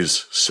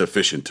is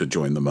sufficient to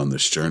join them on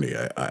this journey.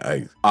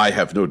 I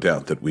have no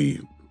doubt that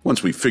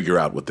once we figure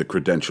out what the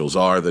credentials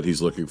are that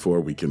he's looking for,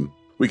 we can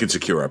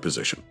secure our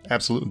position.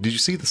 Absolutely. Did you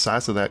see the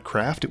size of that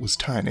craft? It was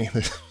tiny.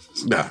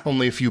 Nah.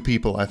 Only a few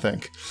people, I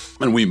think.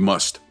 And we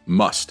must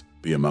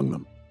be among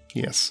them.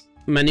 Yes.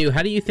 Manu,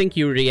 how do you think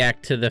you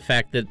react to the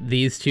fact that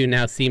these two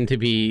now seem to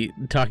be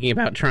talking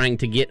about trying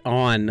to get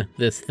on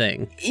this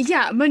thing?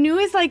 Yeah, Manu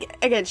is like,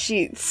 again,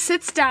 she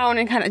sits down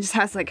and kind of just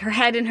has like her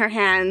head in her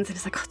hands and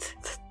is like,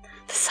 the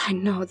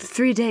sign, no, the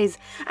 3 days.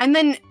 And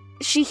then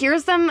she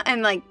hears them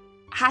and like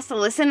has to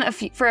listen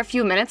for a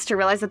few minutes to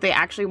realize that they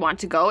actually want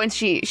to go. And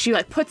she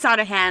like puts out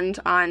a hand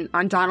on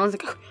Donald.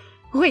 Like,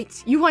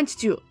 wait, you want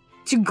to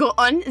go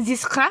on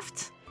this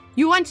craft?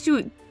 You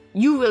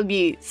will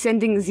be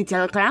sending the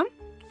telegram?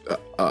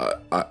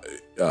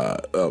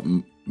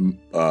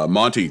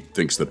 Monty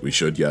thinks that we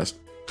should, yes.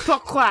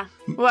 Pourquoi?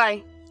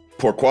 Why?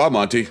 Pourquoi,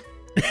 Monty?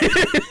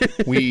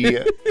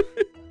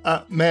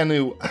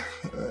 Manu,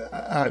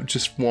 I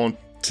just want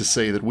to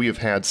say that we have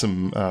had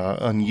some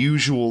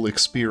unusual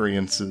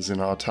experiences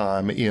in our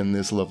time in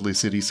this lovely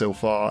city so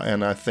far,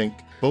 and I think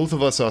both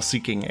of us are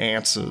seeking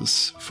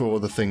answers for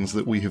the things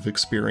that we have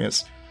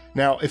experienced.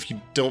 Now, if you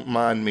don't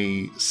mind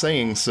me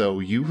saying so,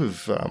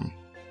 you've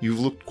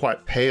looked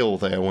quite pale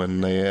there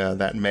when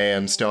that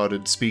man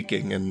started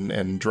speaking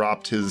and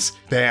dropped his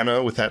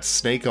banner with that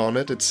snake on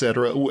it,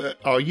 etc.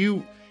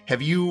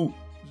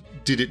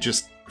 Did it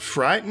just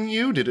frighten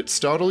you? Did it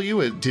startle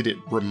you? Did it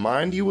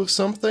remind you of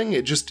something?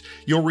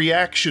 Your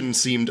reaction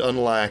seemed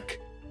unlike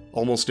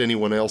almost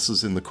anyone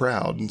else's in the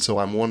crowd, and so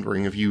I'm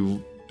wondering if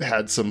you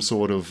had some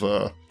sort of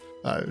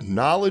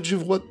knowledge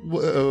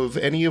of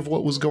any of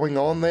what was going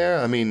on there.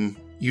 I mean,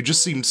 you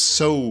just seemed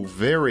so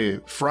very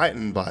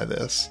frightened by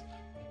this.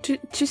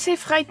 To say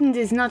frightened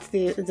is not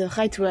the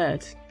right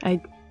word.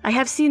 I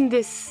have seen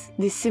this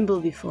symbol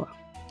before.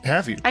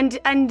 Have you?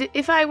 And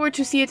if I were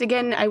to see it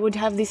again, I would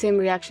have the same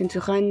reaction to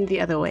run the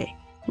other way.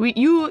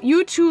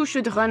 You too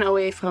should run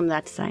away from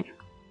that sign.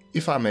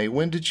 If I may,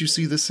 when did you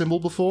see this symbol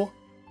before?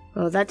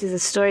 Well, that is a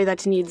story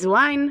that needs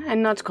wine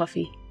and not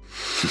coffee.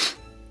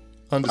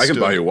 Understood. I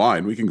can buy you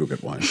wine. We can go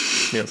get wine.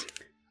 Yes.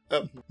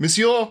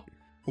 Monsieur,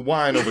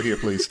 wine over here,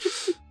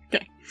 please.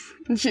 Okay.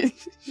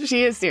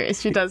 She is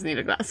serious. She does need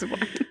a glass of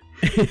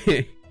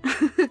wine.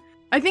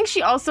 I think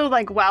she also,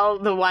 like, while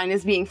the wine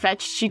is being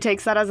fetched, she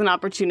takes that as an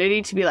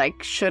opportunity to be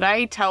like, should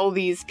I tell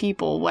these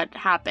people what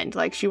happened?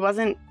 Like, she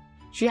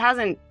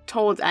hasn't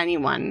told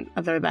anyone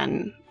other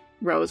than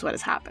Rose what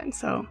has happened,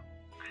 so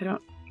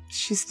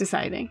she's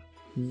deciding.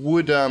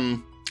 Would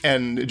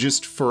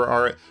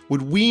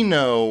we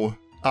know,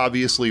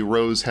 obviously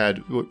Rose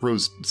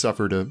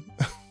suffered a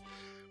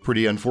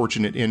pretty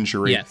unfortunate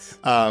injury. Yes.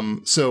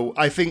 So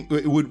I think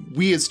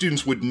we as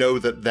students would know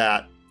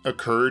that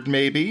occurred,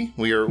 maybe.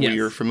 We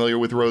are familiar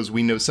with Rose.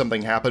 We know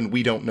something happened.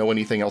 We don't know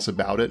anything else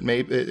about it.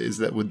 Maybe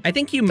I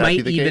think you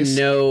might even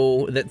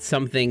know that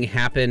something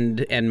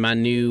happened and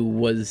Manu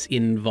was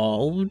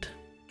involved.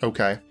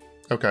 Okay.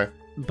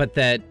 But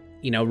that,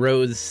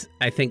 Rose,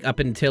 I think up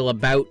until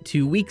about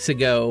 2 weeks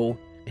ago,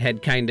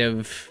 had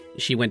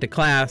she went to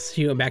class,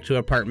 she went back to her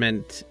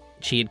apartment,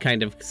 she had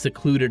kind of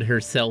secluded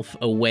herself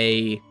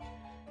away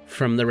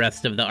from the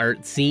rest of the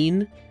art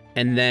scene.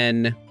 And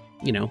then,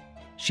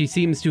 she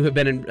seems to have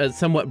been in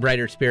somewhat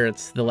brighter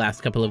spirits the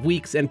last couple of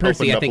weeks. And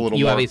Percy, I think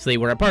you obviously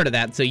were a part of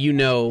that, so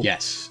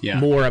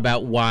more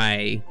about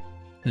why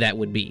that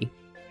would be.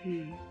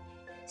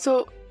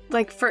 So,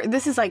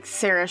 this is like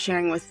Sarah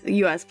sharing with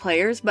you as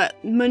players, but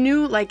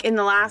Manu, like in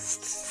the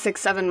last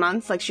 6-7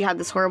 months, like she had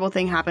this horrible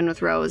thing happen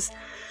with Rose.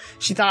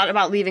 She thought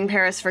about leaving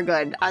Paris for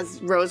good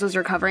as Rose was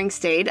recovering,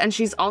 stayed, and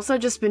she's also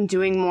just been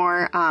doing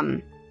more,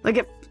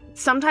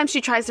 sometimes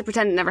she tries to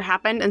pretend it never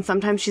happened, and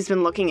sometimes she's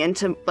been looking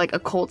into, like,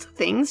 occult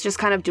things, just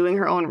kind of doing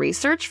her own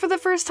research for the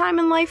first time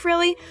in life,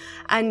 really.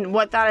 And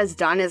what that has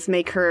done is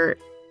make her,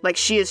 like,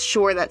 she is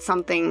sure that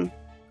something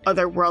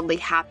otherworldly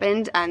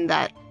happened and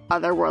that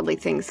otherworldly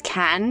things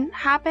can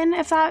happen,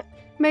 if that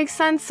makes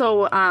sense.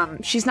 So,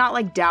 she's not,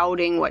 like,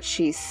 doubting what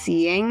she's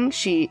seeing.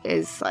 She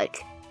is,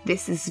 like,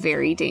 this is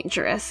very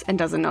dangerous and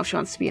doesn't know if she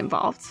wants to be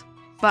involved.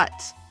 But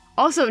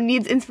also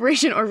needs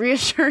inspiration or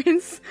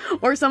reassurance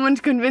or someone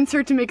to convince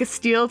her to make a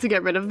steal to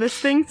get rid of this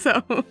thing.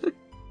 So,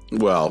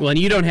 well, and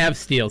you don't have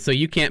steal, so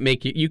you can't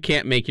make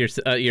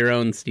your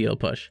own steal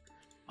push.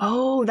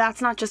 Oh,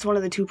 that's not just one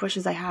of the 2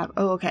 pushes I have.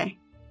 Oh, okay.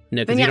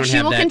 No, because you don't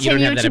have that. Continue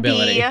you don't have that to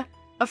ability. Be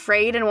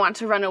afraid and want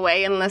to run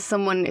away unless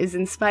someone is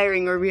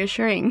inspiring or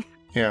reassuring.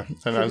 Yeah,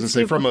 and I was going to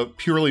say, from a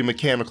purely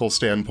mechanical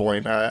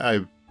standpoint,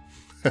 I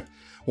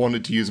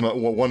wanted to use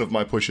one of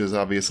my pushes,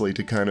 obviously,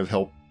 to kind of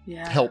help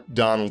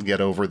Donald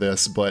get over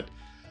this, but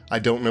I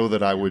don't know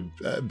that I would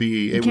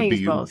be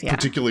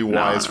particularly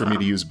wise for me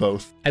to use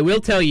both. I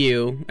will tell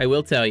you,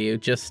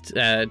 just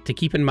to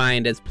keep in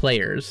mind as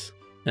players,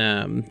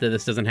 that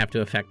this doesn't have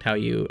to affect how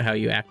you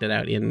act it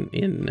out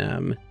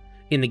in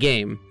the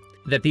game,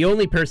 that the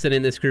only person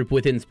in this group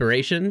with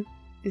inspiration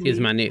is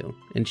Manu,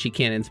 and she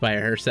can't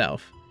inspire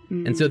herself.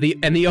 And so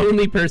the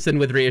only person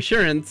with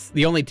reassurance,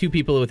 the only 2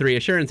 people with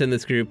reassurance in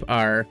this group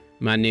are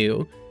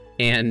Manu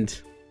and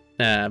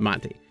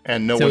Monty.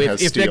 And no one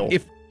has steal.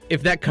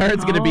 If that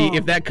card's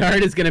if that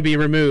card is gonna be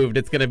removed,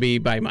 it's gonna be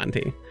by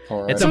Monty.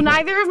 Right. So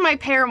neither of my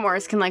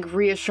paramours can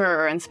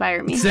reassure or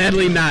inspire me.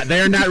 Sadly not. They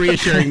are not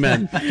reassuring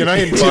men. Can I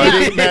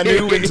intimidate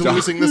Manu into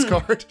losing this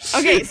card?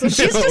 Okay, so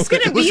she's just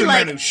gonna be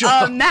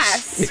a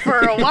mess for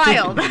a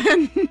while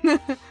then.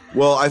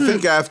 Well, I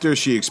think after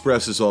she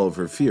expresses all of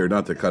her fear,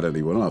 not to cut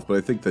anyone off, but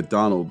I think that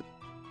Donald,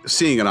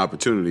 seeing an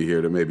opportunity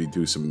here to maybe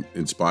do some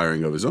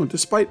inspiring of his own,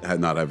 despite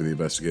not having the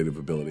investigative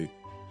ability,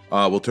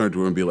 will turn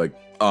to her and be like,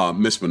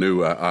 Miss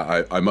Manu,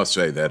 I must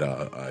say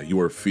that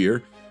your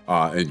fear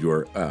and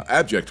your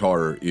abject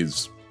horror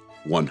is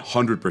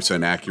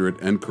 100%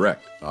 accurate and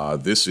correct.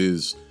 This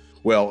is,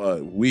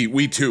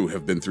 we too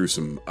have been through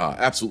some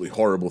absolutely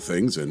horrible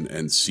things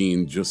and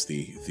seen just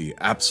the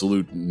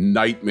absolute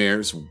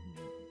nightmares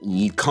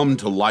come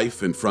to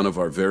life in front of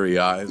our very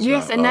eyes.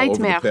 Yes, a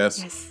nightmare. Over the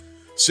past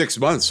 6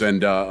 months,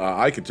 and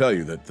I can tell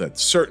you that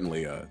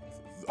certainly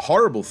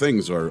horrible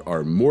things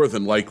are more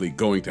than likely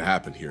going to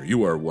happen here.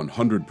 You are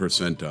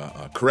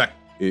 100% correct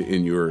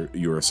in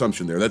your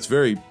assumption there. That's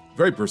very,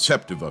 very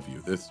perceptive of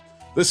you.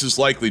 This is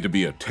likely to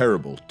be a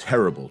terrible,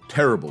 terrible,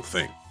 terrible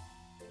thing.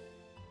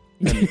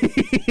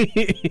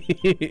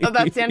 Oh,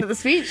 that's the end of the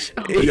speech?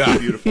 Oh. Yeah,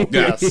 beautiful.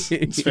 Yes,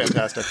 it's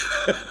fantastic.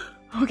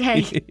 Okay.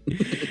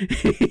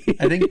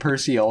 I think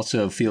Percy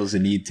also feels a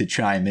need to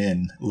chime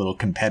in a little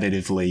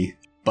competitively,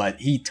 but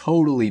he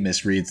totally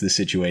misreads the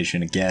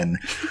situation again.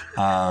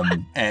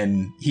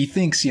 And he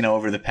thinks,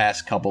 over the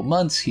past couple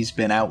months, he's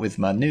been out with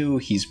Manu,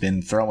 he's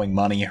been throwing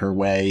money her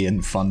way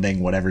and funding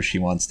whatever she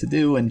wants to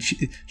do, and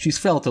she's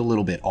felt a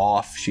little bit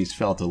off. She's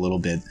felt a little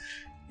bit,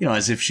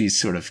 as if she's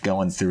sort of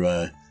going through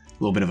a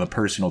little bit of a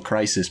personal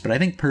crisis. But I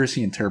think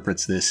Percy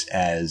interprets this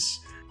as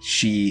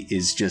she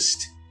is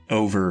just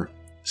over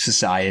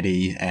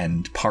society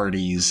and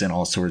parties and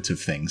all sorts of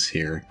things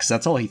here, because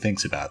that's all he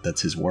thinks about.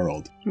 That's his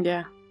world.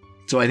 Yeah.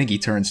 So I think he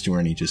turns to her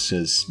and he just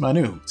says,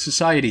 Manu,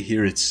 society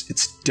here,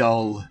 it's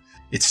dull,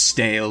 It's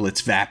stale,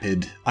 it's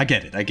vapid. I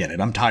get it.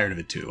 I'm tired of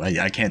it too.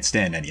 I can't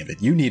stand any of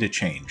it. You need a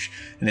change.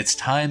 And it's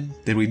time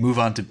that we move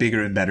on to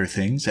bigger and better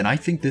things, and I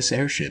think this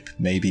airship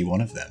may be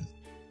one of them.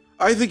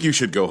 I think you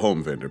should go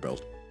home,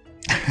 Vanderbilt.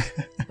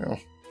 Well,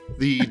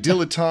 the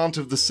dilettante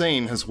of the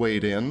Seine has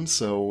weighed in,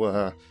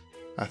 so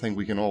I think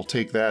we can all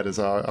take that as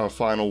our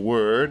final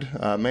word.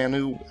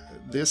 Manu,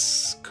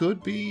 this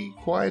could be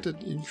quite an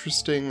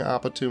interesting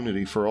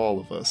opportunity for all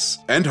of us.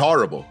 And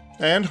horrible.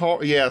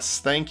 Yes,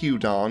 thank you,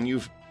 Don.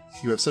 You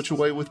have such a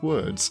way with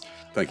words.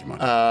 Thank you,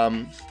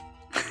 Monty.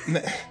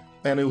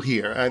 Manu,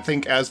 here, I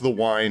think as the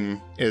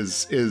wine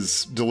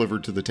is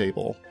delivered to the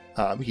table,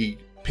 he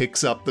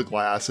picks up the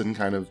glass and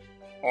kind of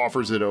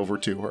offers it over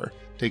to her.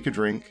 Take a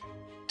drink.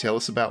 Tell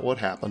us about what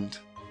happened.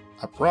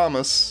 I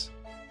promise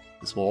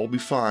this will all be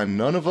fine.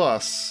 None of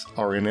us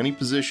are in any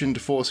position to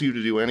force you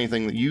to do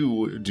anything that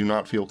you do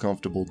not feel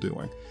comfortable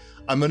doing.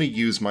 I'm going to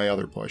use my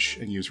other push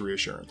and use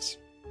reassurance.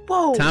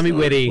 Whoa. Tommy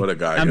Whitty. What a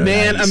guy. A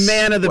man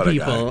of the What a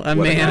people. guy. A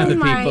What a man guy. of the Oh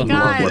my people.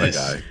 God. What a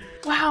guy.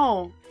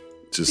 Wow.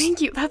 Just,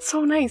 Thank you. That's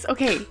so nice.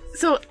 Okay,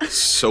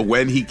 so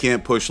when he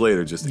can't push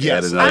later, just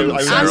Yes, add another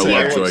I'm Sarah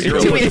here Lovejoy to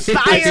killer.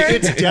 inspire,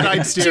 It's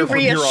dead-eyed stare to from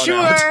here on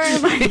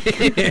out.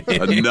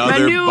 reassure. Another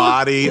Manu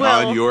body will-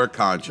 on your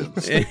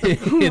conscience. It's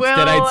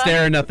dead-eyed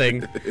stare or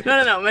nothing.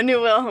 No. Manu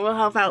will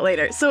help out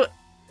later. So,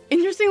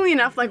 interestingly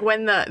enough, like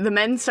when the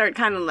men start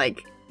kind of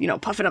like,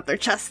 puffing up their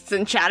chests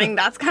and chatting,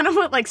 that's kind of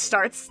what like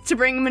starts to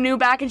bring Manu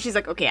back. And she's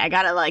like, okay, I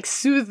gotta like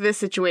soothe this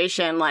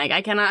situation. Like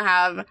I cannot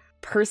have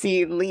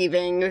Percy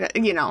leaving,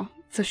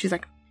 So she's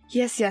like,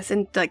 yes,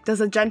 and like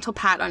does a gentle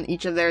pat on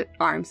each of their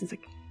arms. It's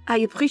like, I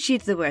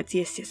appreciate the words.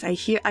 Yes, I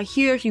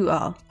hear you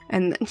all.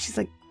 And then she's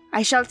like,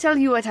 I shall tell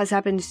you what has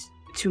happened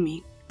to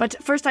me. But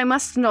first I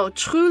must know,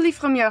 truly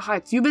from your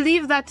heart, you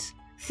believe that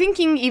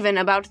thinking even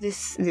about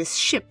this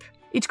ship,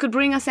 it could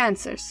bring us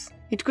answers.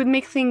 It could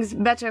make things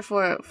better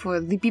for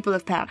the people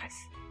of Paris.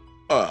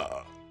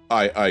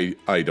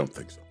 I don't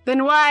think so.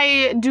 Then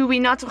why do we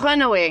not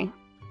run away?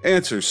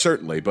 Answers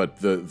certainly, but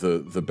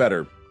the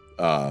better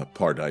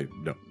part, I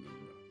don't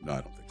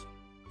think so.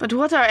 But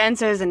what are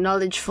answers and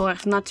knowledge for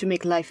if not to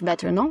make life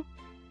better, no?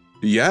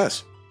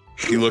 Yes.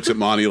 He looks at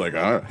Monty like,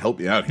 help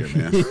me out here,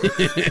 man.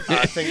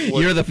 I think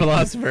You're the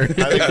philosopher.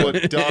 I think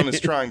what Don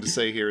is trying to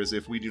say here is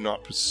if we do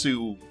not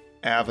pursue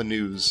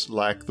avenues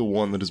like the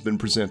one that has been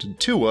presented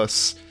to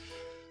us,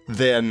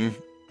 then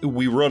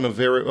we run a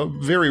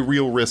very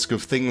real risk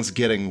of things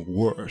getting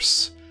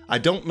worse. I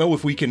don't know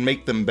if we can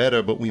make them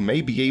better, but we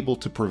may be able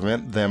to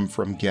prevent them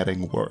from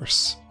getting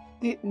worse.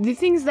 The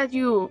things that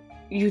you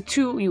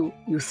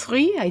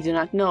three, I do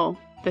not know.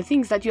 The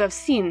things that you have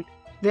seen,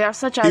 they are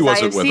such as He I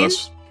wasn't have with seen.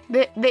 us.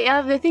 They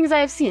are the things I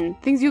have seen.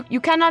 Things you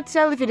cannot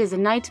tell if it is a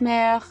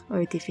nightmare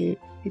or if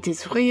it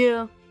is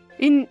real.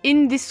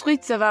 In the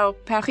streets of our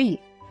Paris,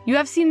 you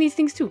have seen these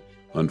things too.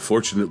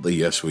 Unfortunately,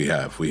 yes, we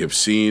have. We have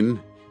seen,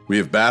 we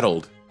have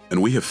battled,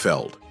 and we have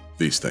felled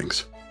these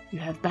things. You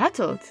have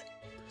battled.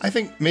 I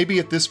think maybe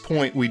at this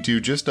point we do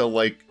just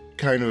a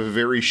kind of a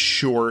very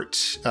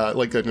short, a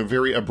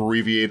very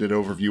abbreviated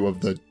overview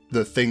of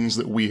the things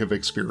that we have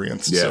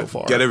experienced so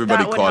far. Get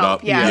everybody That would caught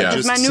help. up. Yeah,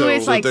 because Manu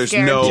is like there's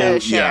scared no, to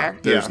share.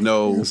 there's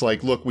no. It's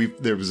like, look,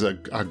 there was a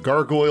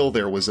gargoyle,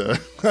 there was an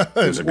a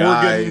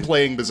guy organ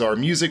playing bizarre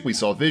music, we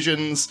saw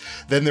visions,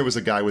 then there was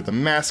a guy with a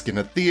mask in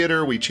a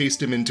theater, we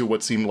chased him into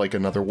what seemed like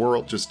another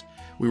world,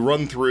 we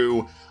run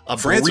through a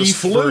Francis brief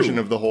flew. version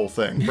of the whole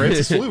thing.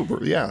 Francis flew,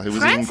 yeah, it was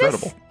Francis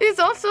incredible. is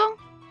also.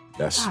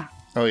 Yes.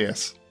 Oh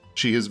yes,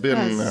 she has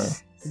been...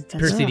 Yes.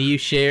 Percy, do you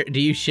share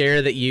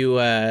that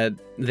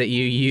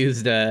you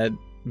used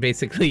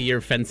basically your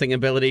fencing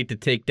ability to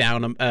take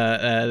down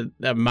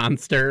a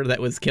monster that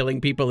was killing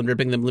people and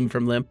ripping them limb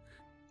from limb?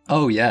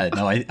 Oh, yeah.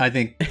 No, I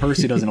think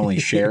Percy doesn't only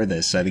share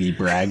this. I think he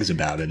brags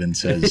about it and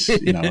says,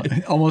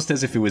 almost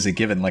as if it was a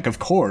given. Like, of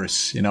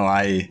course,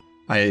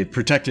 I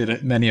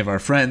protected many of our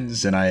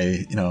friends and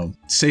I,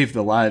 saved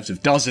the lives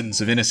of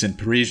dozens of innocent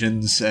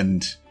Parisians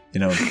and,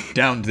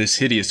 downed this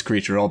hideous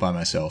creature all by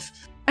myself.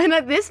 And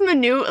at this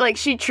Manu,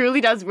 she truly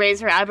does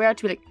raise her eyebrow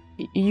to be like,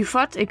 you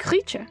fought a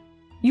creature.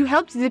 You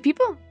helped the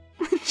people.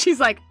 She's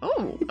like,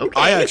 oh, okay.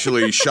 I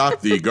actually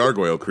shot the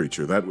gargoyle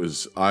creature. I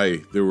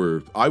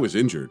was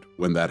injured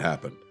when that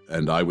happened,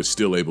 and I was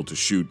still able to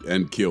shoot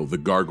and kill the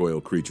gargoyle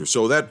creature.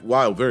 So that,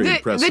 while very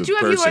impressive, the two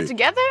of Percy, you are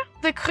together?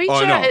 The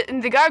creature no.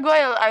 and the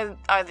gargoyle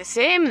are the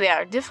same? They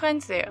are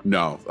different?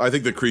 No, I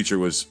think the creature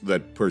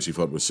that Percy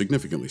fought was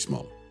significantly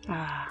smaller.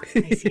 Ah,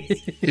 I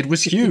see. It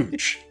was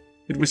huge.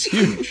 It was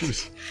huge. It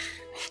was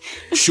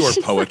Sure,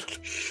 poet.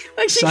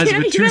 She size of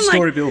can't a even,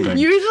 two-story building.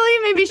 Usually,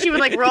 maybe she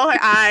would roll her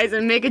eyes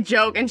and make a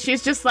joke, and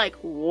she's just like,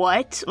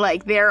 "What?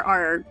 There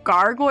are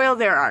gargoyles,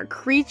 there are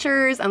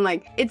creatures," and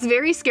it's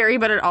very scary,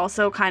 but it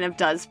also kind of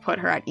does put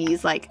her at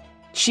ease.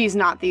 She's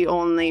not the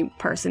only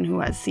person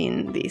who has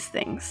seen these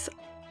things.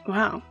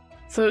 Wow.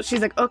 So she's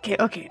like,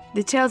 "Okay.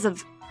 The tales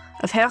of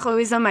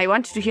heroism. I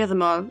want to hear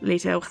them all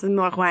later with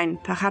more wine,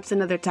 perhaps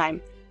another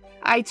time.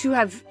 I too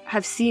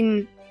have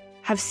seen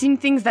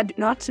things that do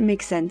not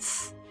make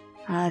sense.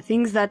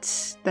 things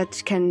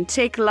that can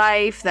take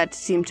life, that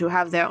seem to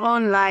have their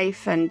own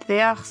life, and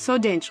they are so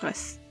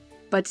dangerous.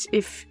 But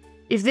if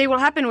they will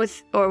happen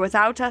with or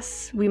without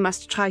us, we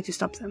must try to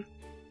stop them.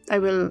 I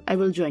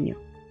will join you.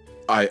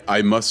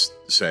 I must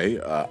say,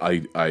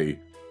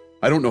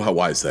 I don't know how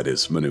wise that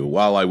is, Manu.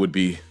 While I would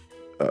be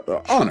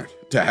honored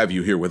to have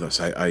you here with us,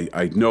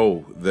 I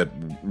know that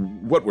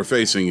what we're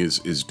facing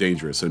is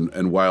dangerous,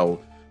 and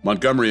while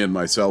Montgomery and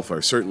myself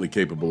are certainly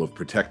capable of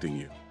protecting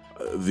you,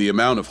 the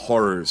amount of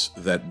horrors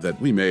that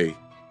we may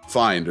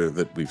find, or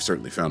that we've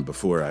certainly found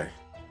before,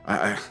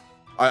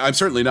 I'm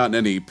certainly not in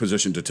any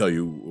position to tell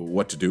you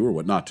what to do or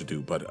what not to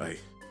do, but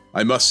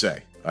I must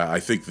say, I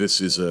think this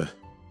is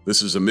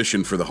a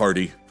mission for the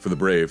hardy, for the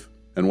brave,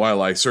 and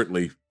while I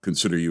certainly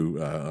consider you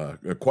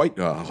quite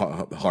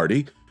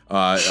hardy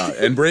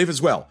and brave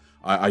as well,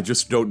 I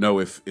just don't know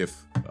if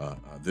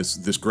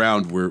this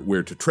ground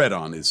we're to tread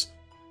on is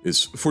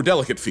for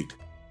delicate feet.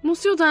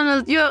 Monsieur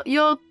Donald,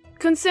 your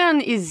concern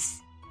is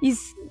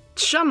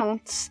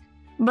charmant,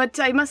 but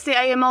I must say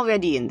I am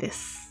already in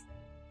this.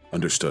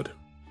 Understood.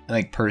 I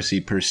think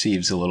Percy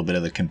perceives a little bit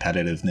of the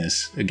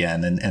competitiveness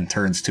again and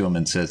turns to him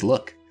and says,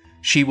 look,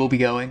 she will be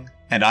going,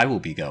 and I will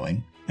be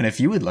going, and if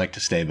you would like to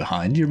stay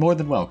behind, you're more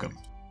than welcome.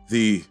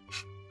 The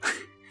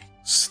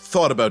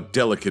thought about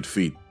delicate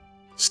feet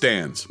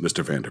stands,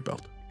 Mr.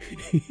 Vanderbilt.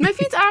 My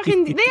feet are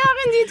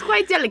indeed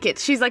quite delicate.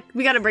 She's like,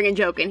 we gotta bring a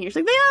joke in here. She's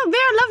like, they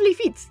are lovely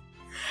feet.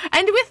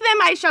 And with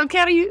them I shall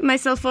carry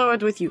myself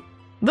forward with you.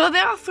 Though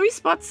there are 3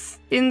 spots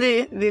in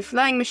the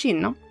flying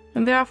machine, no?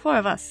 And there are 4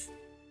 of us.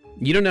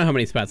 You don't know how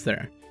many spots there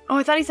are. Oh,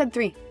 I thought he said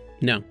 3.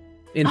 No.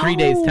 In 3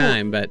 days'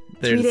 time, but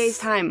there's... 3 days'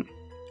 time.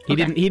 He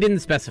didn't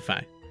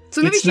specify.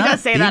 So maybe It's she not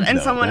does say big, that, and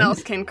though, someone right?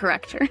 else can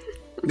correct her.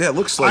 Yeah, it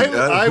looks like...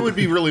 I would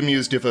be really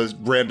amused if a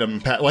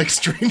random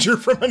stranger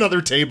from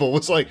another table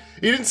was like,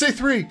 "He didn't say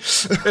 3.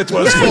 It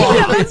was 4.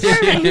 That's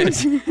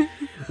right.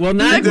 Well,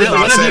 Like, not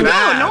one of you...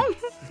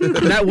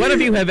 no. Not one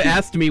of you have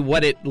asked me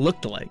what it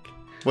looked like.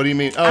 What do you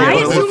mean? Oh, I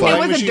what the assumed flying it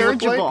was a machine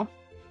looked like? dirigible.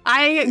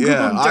 I googled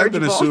Yeah, I've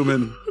been dirigible.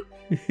 assuming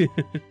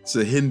it's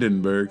a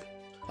Hindenburg.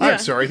 I'm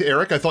sorry,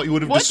 Eric. I thought you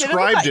would have What did it look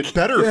described like? it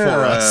better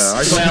for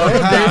us.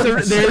 Well,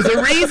 there's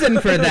a reason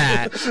for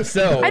that.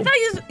 So I thought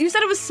you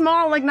said it was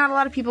small, like not a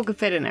lot of people could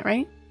fit in it,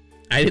 right?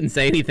 I didn't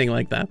say anything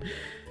like that.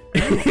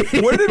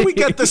 Where did we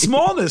get the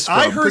smallness from?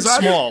 I heard 'Cause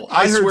small.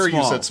 I swear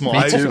you said small.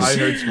 I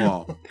heard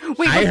small.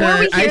 Wait, before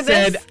we hear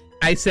this,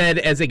 I said,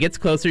 as it gets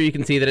closer, you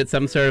can see that it's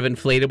some sort of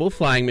inflatable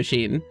flying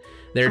machine.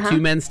 There are 2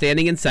 men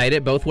standing inside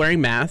it, both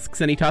wearing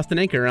masks, and he tossed an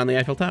anchor around the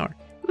Eiffel Tower.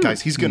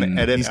 Guys, he's going to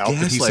edit He's out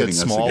that he gaslighting said us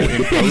small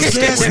again. in post.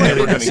 We're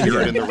never going to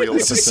hear it in the real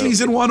This is episode.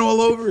 season 1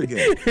 all over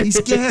again. He's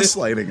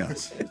gaslighting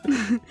us.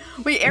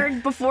 wait,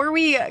 Eric, before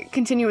we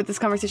continue with this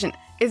conversation,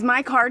 is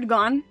my card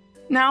gone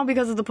now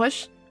because of the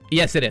push?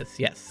 Yes, it is.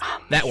 Yes,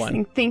 that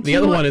one. Thank the you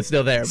other one is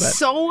still there, but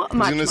so much. I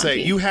was going to say,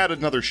 Monty. you had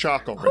another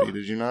shock already,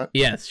 did you not?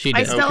 yes, she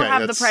I did. still Okay,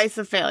 have the that's- price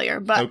of failure,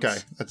 but Okay.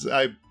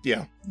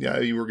 Yeah,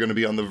 you were going to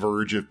be on the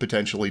verge of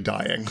potentially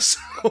dying. So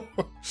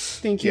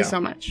thank you Yeah. so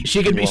much.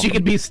 She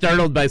could be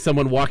startled by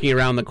someone walking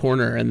around the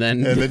corner and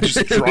then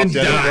just drop and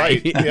dead die.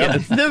 right.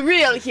 Yep. The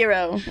real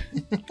hero.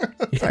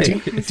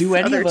 Sorry. Do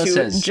any Other of us 2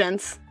 as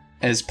gents.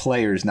 as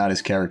players, not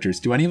as characters,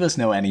 do any of us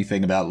know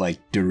anything about like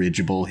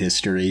dirigible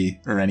history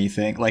or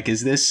anything? Like,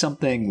 is this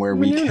something where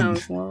we Who can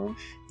knows, well?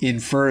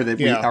 infer that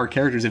Yeah. our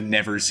characters have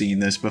never seen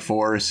this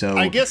before? So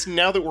I guess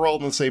now that we're all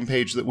on the same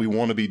page that we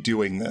want to be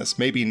doing this,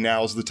 maybe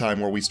now's the time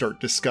where we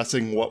start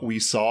discussing what we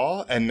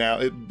saw. And now,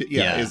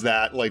 Yeah. is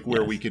that like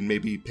where we can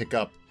maybe pick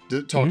up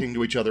talking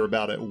to each other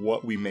about it,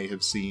 what we may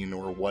have seen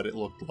or what it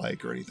looked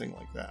like or anything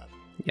like that?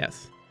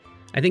 Yes,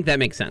 I think that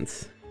makes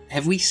sense.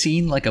 have we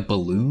seen like a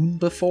balloon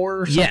before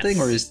or something?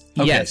 Yes. Or is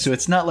okay? Yes. So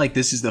it's not like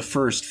this is the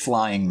first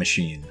flying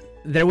machine.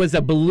 There was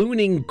a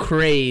ballooning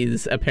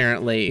craze,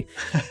 apparently,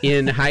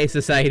 in high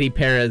society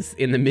Paris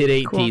in the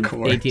mid Course.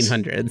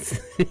 1800s.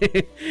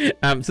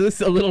 So this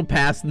is a little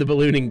past the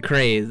ballooning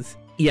craze.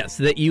 Yes,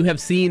 that you have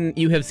seen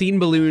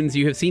balloons,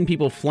 you have seen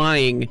people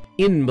flying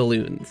in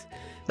balloons.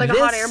 Like a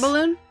hot air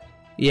balloon?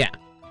 Yeah.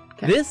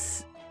 Okay.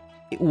 This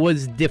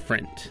was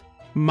different.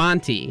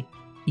 Monty,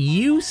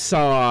 you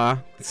saw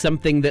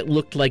something that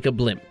looked like a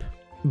blimp.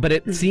 But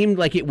it seemed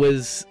like it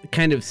was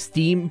kind of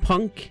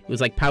steampunk. It was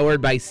like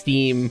powered by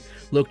steam,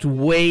 looked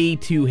way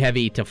too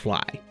heavy to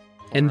fly.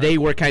 And they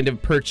were kind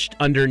of perched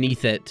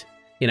underneath it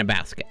in a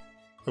basket.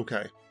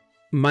 Okay.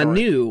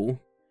 Manu,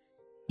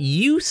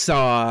 you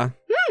saw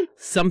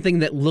something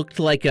that looked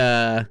like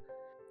a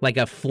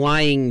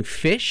flying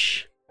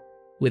fish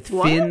with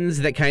What? fins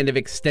that kind of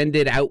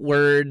extended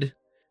outward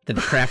that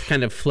the craft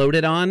kind of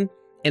floated on.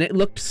 And it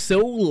looked so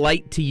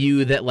light to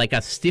you that like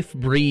a stiff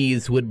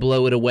breeze would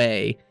blow it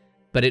away.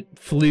 But it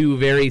flew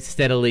very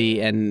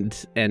steadily and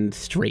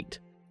straight.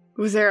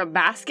 Was there a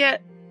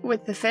basket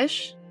with the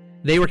fish?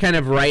 They were kind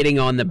of riding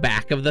on the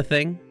back of the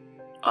thing.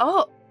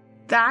 Oh,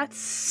 that's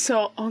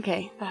so...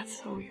 Okay,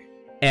 that's so weird.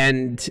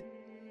 And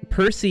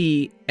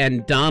Percy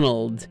and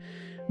Donald,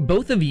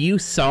 both of you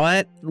saw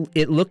it.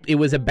 It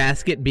was a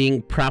basket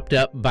being propped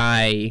up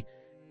by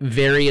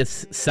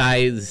various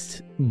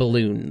sized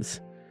balloons.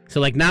 So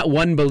like not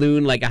one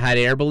balloon like a hot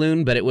air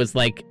balloon, but it was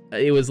like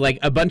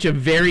a bunch of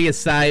various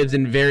sizes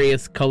and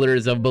various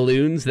colors of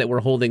balloons that were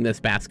holding this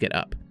basket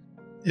up.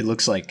 It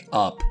looks like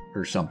up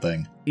or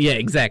something. Yeah,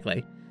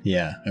 exactly.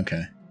 Yeah,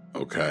 okay.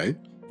 Okay.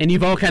 And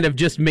you've all kind of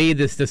just made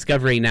this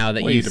discovery now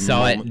that you Wait a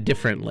saw moment. it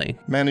differently.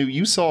 Manu,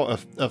 you saw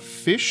a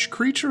fish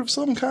creature of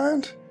some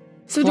kind?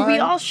 So do we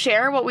Flying? all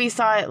share what we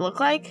saw it look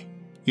like?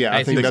 Yeah, I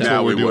I think think that's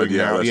Now what we we're would, doing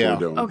yeah, now. that's Yeah,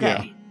 what we're doing.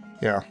 Okay.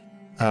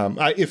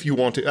 yeah. If you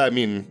want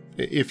to,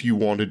 if you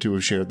wanted to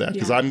have shared that,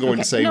 because Yeah. I'm going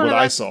Okay. to say No, what no,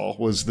 I that's- saw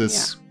was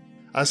this.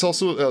 I saw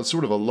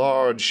sort of a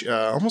large,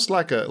 almost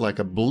like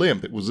a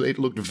blimp. It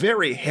looked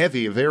very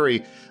heavy,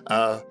 very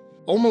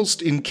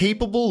almost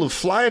incapable of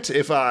flight.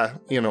 If I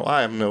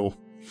am no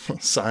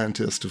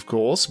scientist, of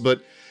course,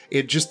 but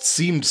it just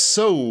seemed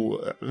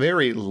so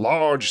very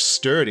large,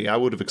 sturdy. I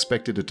would have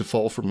expected it to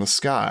fall from the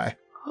sky.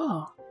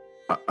 Oh.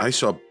 I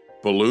saw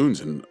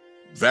balloons and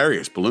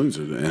various balloons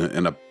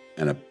and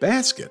a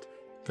basket.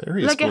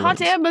 Various Like a hot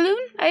balloons. air balloon?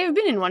 I have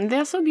been in one.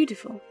 They're so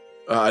beautiful.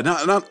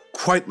 Not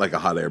quite like a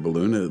hot air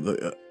balloon.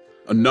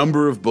 A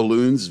number of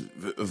balloons,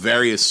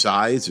 various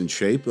size and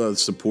shape,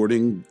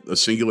 supporting a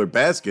singular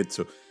basket.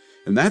 So,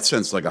 in that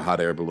sense, like a hot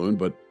air balloon,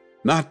 but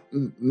not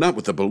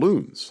with the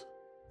balloons.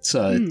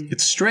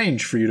 It's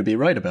strange for you to be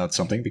right about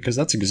something, because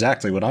that's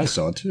exactly what I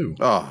saw, too.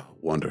 Oh,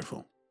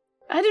 wonderful.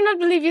 I do not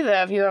believe either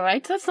of you are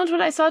right. That's not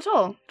what I saw at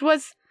all.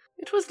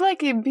 It was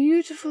like a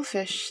beautiful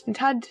fish. It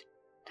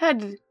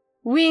had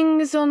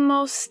wings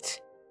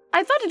almost.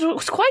 I thought it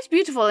was quite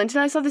beautiful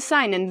until I saw the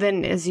sign, and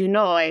then, as you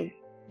know, I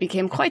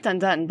became quite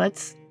undone,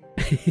 but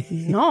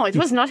no, it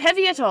was not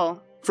heavy at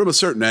all. From a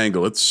certain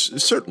angle, it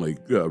certainly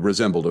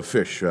resembled a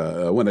fish.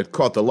 When it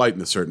caught the light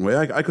in a certain way,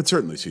 I could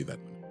certainly see that.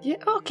 Yeah,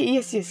 okay,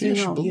 yes,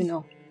 you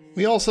know.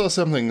 We all saw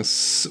something,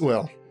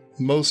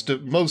 most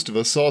of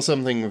us saw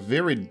something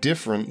very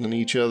different than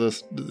each other.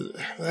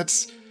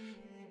 That's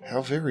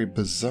how very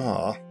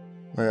bizarre.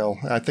 Well,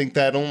 I think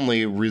that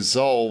only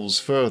resolves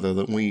further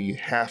that we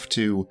have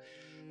to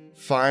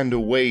find a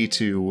way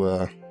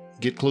to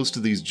get close to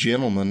these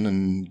gentlemen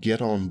and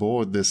get on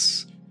board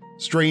this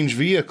strange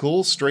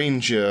vehicle,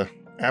 strange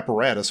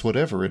apparatus,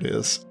 whatever it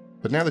is.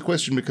 But now the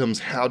question becomes,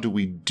 how do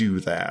we do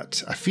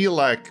that? I feel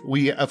like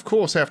we, of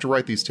course, have to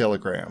write these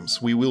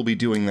telegrams. We will be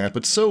doing that,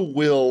 but so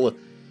will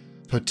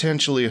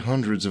potentially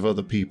hundreds of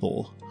other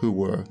people who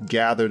were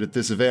gathered at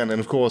this event. And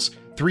of course,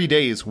 3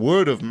 days,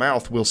 word of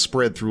mouth will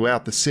spread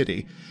throughout the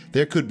city.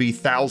 There could be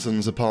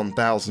thousands upon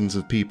thousands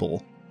of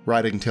people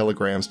writing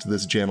telegrams to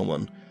this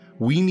gentleman.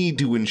 We need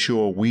to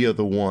ensure we are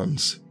the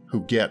ones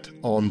who get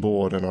on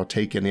board and are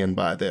taken in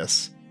by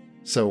this.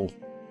 So,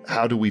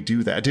 how do we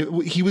do that?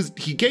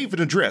 He gave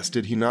an address,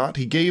 did he not?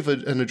 He gave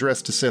an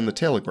address to send the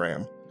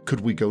telegram. Could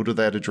we go to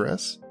that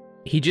address?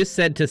 He just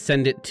said to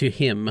send it to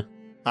him,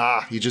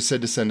 He just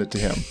said to send it to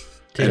him.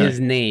 to his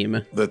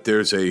name. That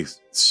there's a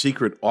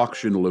secret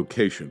auction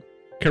location.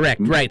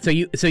 Correct. Right. So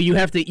you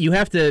have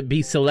to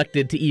be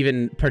selected to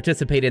even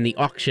participate in the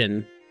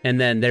auction, and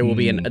then there will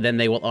be then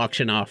they will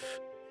auction off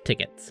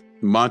tickets.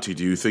 Monty,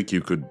 do you think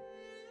you could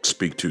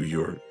speak to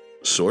your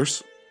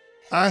source?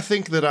 I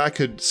think that I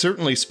could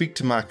certainly speak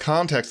to my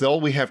contacts. All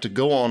we have to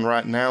go on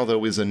right now,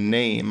 though, is a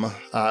name.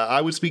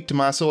 I would speak to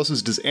my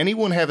sources. Does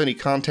anyone have any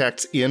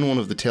contacts in one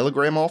of the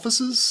telegram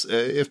offices?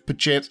 If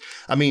perchance,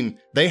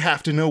 they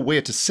have to know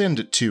where to send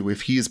it to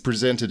if he is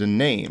presented a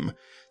name.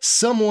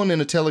 Someone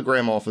in a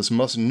telegram office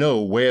must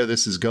know where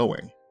this is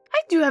going.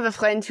 I do have a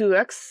friend who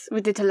works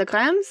with the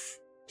telegrams.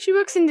 She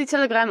works in the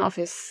telegram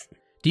office.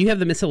 Do you have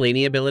the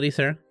miscellany ability,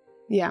 sir?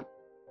 Yeah.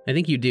 I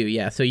think you do,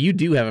 yeah. So you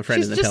do have a friend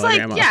She's in the just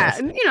telegram like,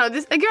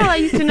 office. a girl I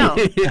used to know.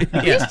 We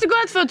Yeah. used to go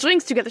out for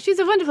drinks together. She's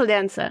a wonderful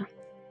dancer.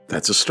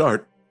 That's a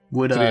start.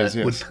 Would It is,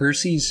 yes. would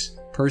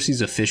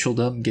Percy's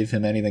officialdom give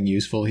him anything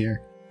useful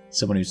here?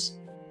 Someone who's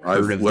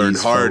I've heard of learned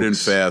these hard and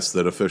folks. fast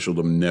that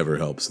officialdom never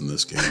helps in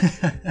this game.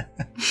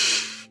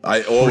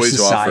 I always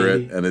offer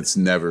society. it, and it's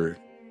never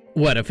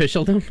What,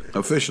 officialdom?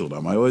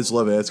 officialdom. I always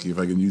love asking if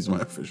I can use my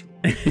official.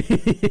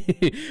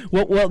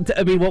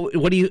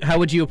 How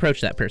would you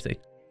approach that, Percy?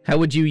 How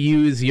would you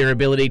use your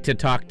ability to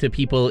talk to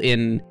people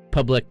in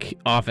public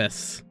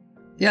office?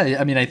 Yeah,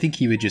 I think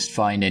he would just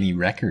find any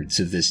records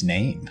of this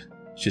name,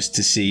 just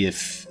to see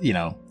if,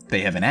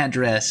 they have an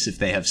address, if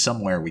they have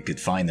somewhere we could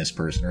find this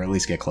person, or at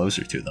least get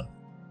closer to them.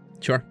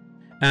 Sure.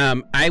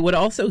 I would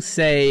also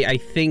say, I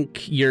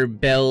think your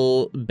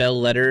Bell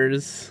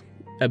Letters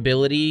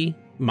ability,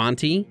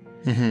 Monty,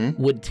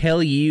 would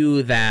tell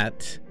you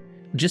that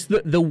just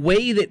the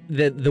way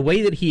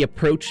that he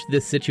approached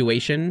this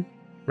situation,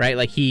 right?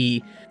 Like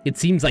it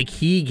seems like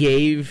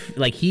he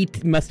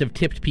must have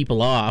tipped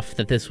people off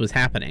that this was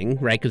happening,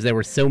 right? Because there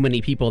were so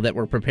many people that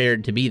were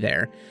prepared to be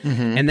there.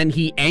 And then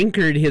he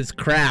anchored his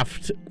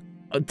craft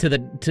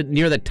to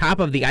near the top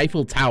of the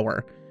Eiffel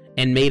Tower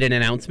and made an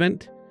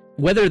announcement.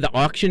 Whether the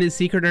auction is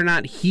secret or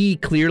not, he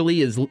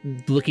clearly is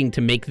looking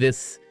to make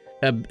this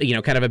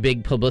kind of a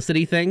big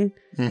publicity thing.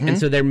 Mm-hmm. And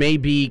so there may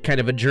be kind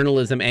of a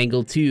journalism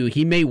angle too.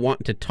 He may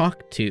want to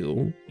talk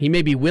to, he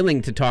may be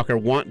willing to talk or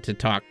want to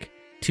talk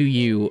to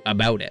you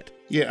about it.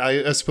 Yeah,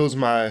 I suppose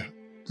my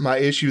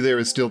issue there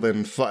is still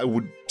then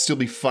would still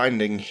be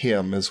finding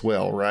him as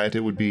well, right?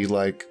 It would be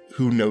like,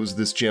 who knows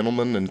this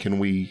gentleman, and can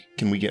we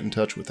get in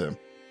touch with him?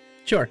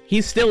 Sure,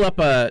 he's still up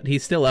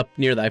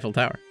near the Eiffel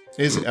Tower.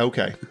 Is it?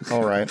 Okay,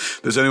 all right.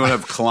 Does anyone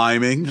have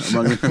climbing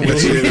among them?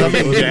 Is he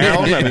coming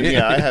down? I mean,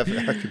 yeah,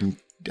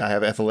 I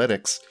have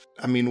athletics.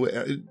 I mean,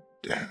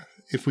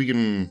 if we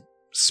can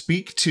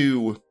speak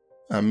to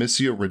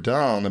Monsieur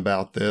Redon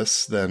about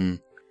this, then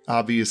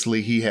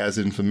obviously he has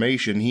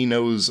information. He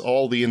knows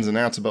all the ins and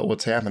outs about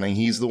what's happening.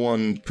 He's the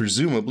one,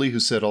 presumably, who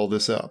set all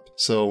this up.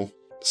 So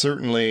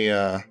certainly,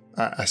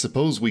 I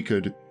suppose we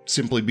could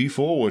simply be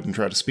forward and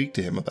try to speak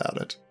to him about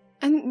it.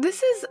 And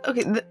this is,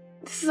 okay,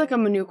 this is like a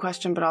Manu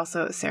question, but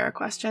also a Sarah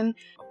question.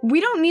 We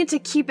don't need to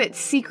keep it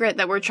secret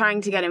that we're trying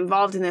to get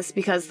involved in this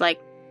because,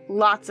 like,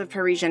 lots of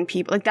Parisian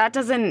people, like, that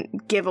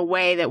doesn't give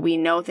away that we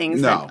know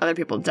things that other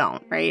people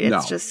don't, right?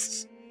 It's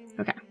just,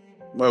 okay.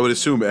 Well, I would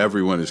assume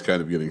everyone is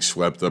kind of getting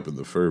swept up in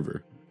the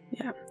fervor.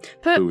 Yeah.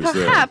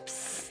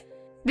 Perhaps,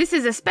 this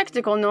is a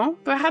spectacle, no?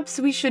 Perhaps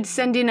we should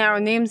send in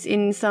our names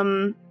in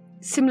some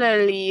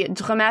similarly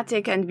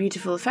dramatic and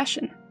beautiful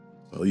fashion.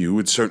 Well, you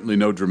would certainly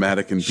know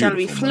dramatic and beautiful. Shall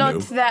we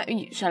float that?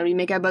 Shall we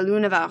make a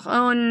balloon of our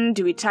own?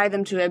 Do we tie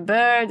them to a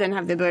bird and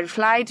have the bird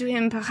fly to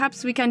him?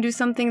 Perhaps we can do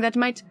something that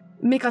might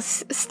make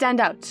us stand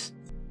out.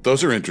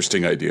 Those are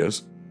interesting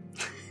ideas.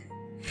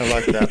 I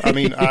like that. I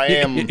mean,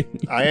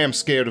 I am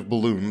scared of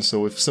balloons,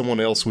 so if someone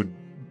else would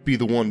be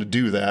the one to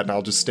do that and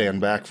I'll just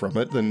stand back from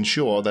it, then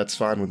sure, that's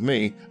fine with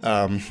me.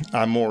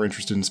 I'm more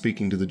interested in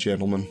speaking to the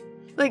gentleman.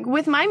 Like,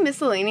 with my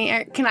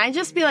miscellany, can I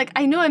just be like,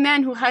 I know a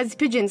man who has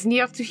pigeons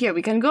near to here.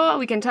 We can go,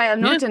 we can tie a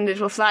knot and it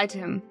will fly to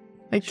him.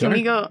 Like, sure. Can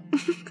we go?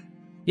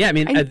 Yeah, I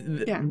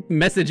mean,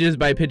 messages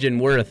by pigeon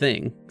were a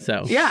thing,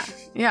 so. Yeah,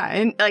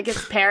 and, like,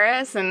 it's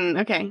Paris and,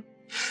 okay.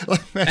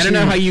 I don't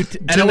know how you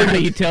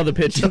tell the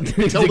pigeon to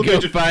go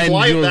find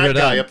Jules that Rodin.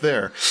 guy up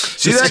there.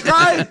 See that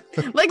guy?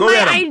 Like, Go my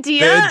him,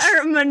 idea, bitch.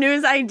 or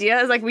Manu's idea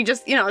is, like, we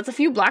just, it's a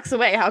few blocks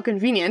away, how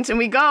convenient, and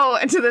we go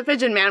to the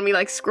pigeon man, we,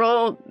 like,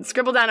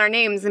 scribble down our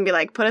names and be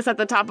like, put us at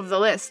the top of the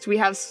list. We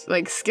have,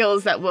 like,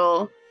 skills that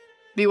will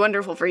be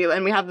wonderful for you,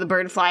 and we have the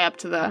bird fly up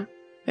to the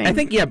thing. I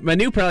think,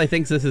 Manu probably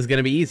thinks this is going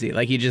to be easy.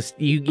 Like, you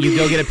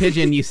go get a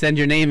pigeon, you send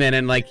your name in,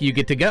 and, like, you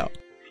get to go.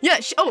 Yeah,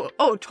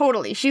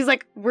 totally. She's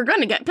like, we're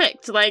going to get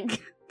picked,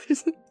 like...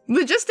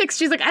 Logistics,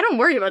 she's like, I don't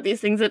worry about these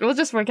things, it will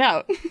just work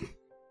out.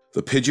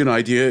 The pigeon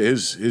idea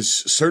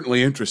is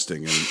certainly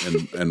interesting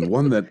and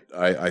one that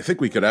I think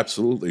we could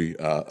absolutely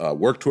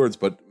work towards,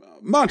 but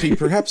Monty,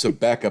 perhaps a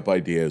backup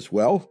idea as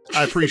well.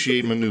 I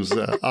appreciate Manu's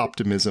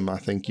optimism. I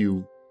think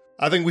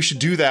we should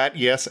do that,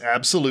 yes,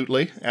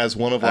 absolutely, as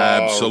one of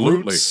our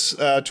routes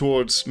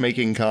towards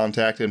making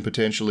contact and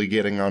potentially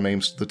getting our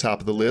names to the top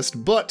of the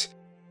list. But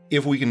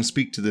if we can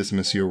speak to this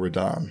Monsieur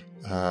Redon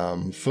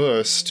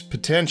first,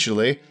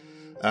 potentially,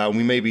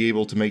 we may be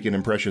able to make an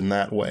impression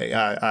that way.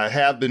 I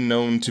have been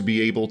known to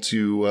be able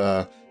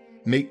to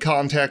make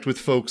contact with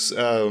folks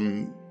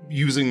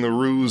using the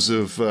ruse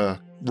of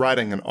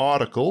writing an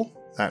article.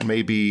 That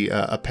may be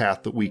a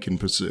path that we can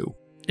pursue.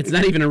 It's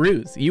not even a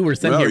ruse. You were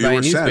sent here by a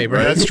newspaper.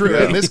 Right? That's true.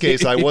 In this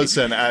case, I was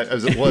sent,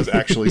 as it was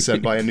actually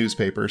sent by a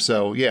newspaper.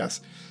 So,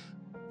 yes.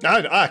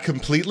 I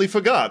completely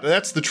forgot.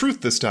 That's the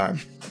truth this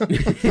time.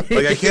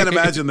 Like, I can't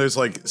imagine there's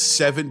like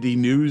 70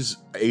 news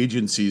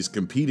agencies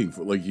competing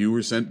for, like, you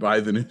were sent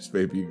by the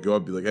newspaper. You can go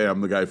up and be like, hey, I'm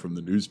the guy from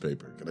the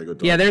newspaper. Can I go talk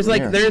to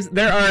you?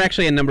 There are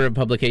actually a number of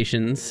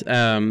publications.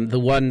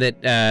 The one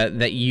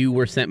that you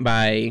were sent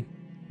by,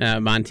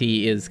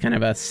 Monty, is kind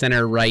of a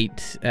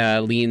center-right,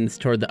 leans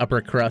toward the upper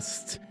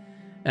crust.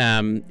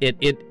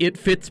 It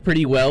fits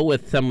pretty well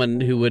with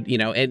someone who would,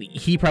 and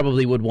he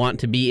probably would want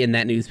to be in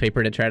that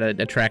newspaper to try to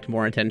attract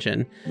more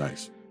attention.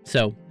 Nice.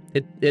 So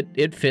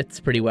it fits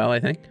pretty well, I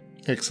think.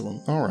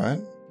 Excellent. All right.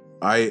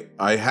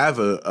 I have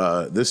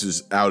this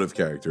is out of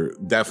character,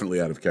 definitely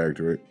out of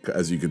character,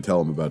 as you can tell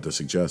I'm about to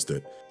suggest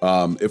it.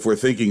 If we're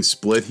thinking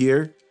split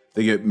here, I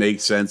think it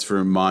makes sense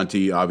for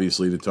Monty,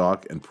 obviously, to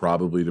talk and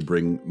probably to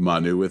bring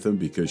Manu with him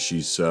because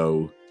she's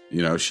so,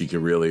 she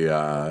can really,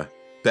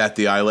 bat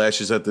the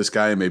eyelashes at this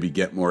guy and maybe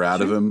get more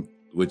out of him,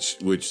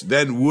 which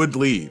then would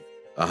leave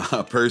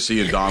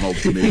Percy and Donald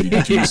to maybe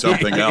do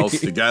something else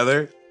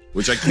together,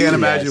 which I can't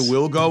imagine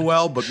will go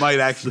well, but might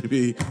actually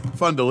be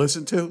fun to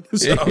listen to.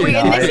 So. Wait,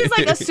 and this is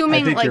like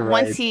assuming like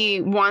once he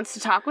wants to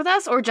talk with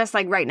us, or just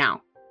like right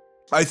now?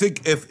 I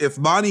think if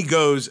Monty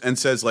goes and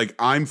says like,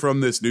 I'm from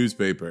this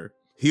newspaper,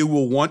 he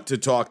will want to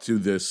talk to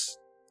this.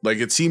 Like,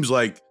 it seems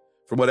like,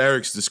 from what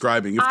Eric's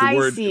describing,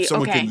 if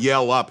someone can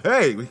yell up,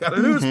 hey, we got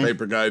a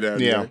newspaper guy down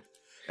here.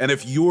 And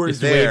if you're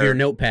just there, wave your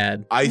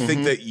notepad. I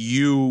think that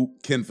you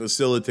can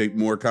facilitate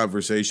more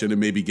conversation and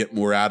maybe get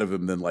more out of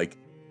him than like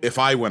if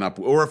I went up,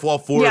 or if all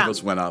four of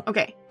us went up.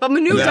 Okay. But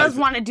Manu does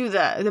want to do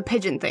the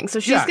pigeon thing. So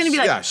she's going to be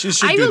like, she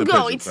should I do will the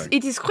go. pigeon thing.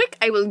 It is quick.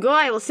 I will go.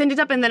 I will send it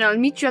up, and then I'll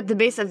meet you at the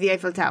base of the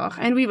Eiffel Tower,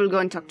 and we will go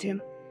and talk to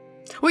him.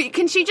 Wait,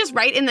 can she just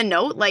write in the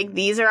note, like,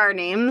 these are our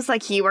names,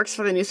 like, he works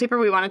for the newspaper,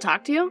 we want to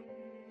talk to you?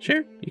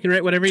 Sure, you can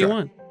write whatever you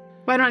want.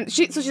 Why don't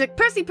so she's like,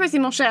 Percy,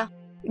 mon cher,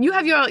 you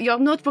have your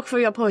notebook for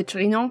your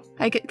poetry, no?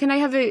 Can I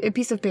have a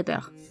piece of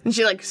paper? And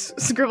she, like,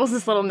 scribbles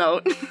this little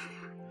note.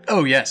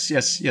 Oh, yes,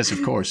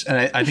 of course.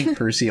 And I think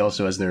Percy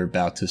also, as they're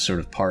about to sort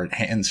of part,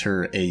 hands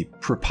her a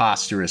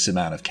preposterous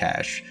amount of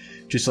cash.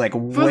 Just, like,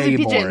 way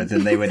more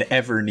than they would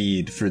ever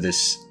need for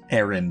this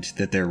errand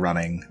that they're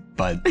running.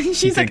 But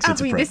she thinks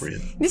it's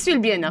appropriate. This will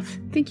be enough.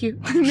 Thank you.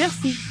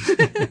 Merci.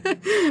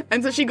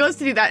 And so she goes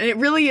to do that, and it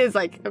really is,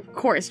 like, of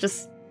course,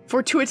 just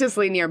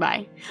fortuitously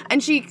nearby.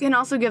 And she can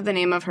also give the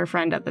name of her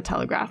friend at the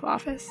telegraph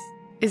office.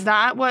 Is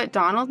that what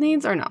Donald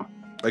needs, or no?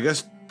 I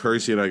guess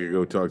Percy and I could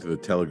go talk to the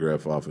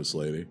telegraph office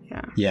lady.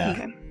 Yeah.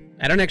 Okay.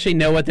 I don't actually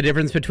know what the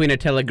difference between a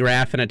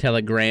telegraph and a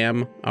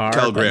telegram are.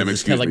 Telegram.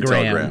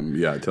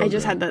 Yeah, telegram. I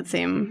just had that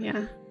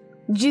same,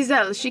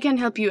 Giselle, she can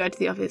help you at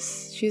the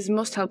office. She's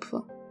most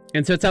helpful.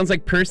 And so it sounds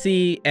like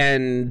Percy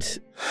and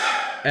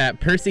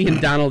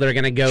Donald are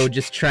going to go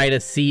just try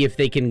to see if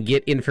they can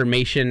get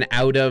information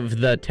out of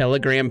the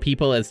telegram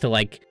people as to,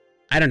 like,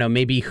 I don't know,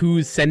 maybe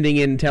who's sending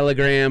in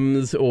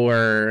telegrams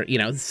or, you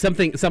know,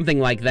 something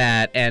like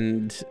that.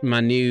 And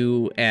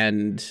Manu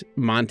and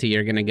Monty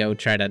are going to go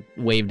try to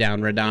wave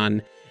down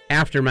Radon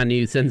after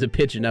Manu sends a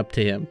pigeon up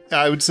to him.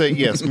 I would say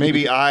yes.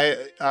 Maybe I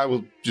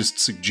will just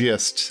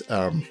suggest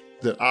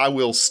that I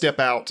will step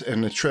out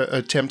and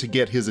attempt to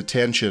get his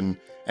attention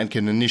and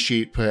can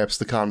initiate perhaps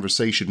the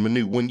conversation.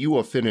 Manu, when you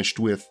are finished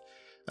with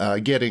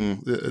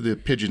getting the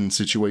pigeon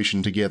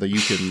situation together, you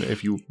can,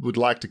 if you would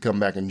like to come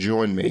back and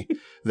join me,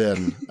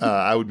 then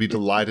I would be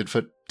delighted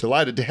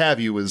to have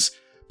you as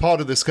part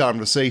of this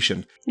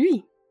conversation.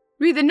 Oui,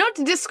 the note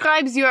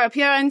describes your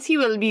appearance. He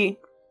will be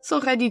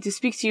so ready to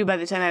speak to you by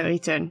the time I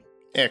return.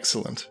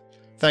 Excellent.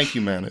 Thank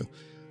you, Manu.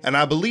 And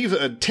I believe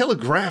a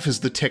telegraph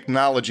is the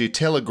technology.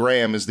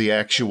 Telegram is the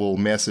actual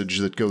message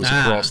that goes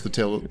across the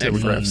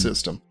telegraph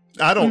system.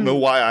 I don't know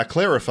why I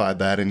clarified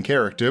that in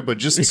character, but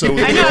just so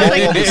that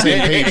we're all on the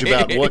same page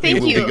about what you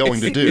will be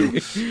going to do.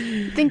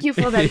 Thank you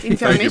for that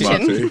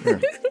information. Thank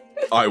you,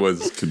 I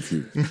was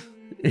confused.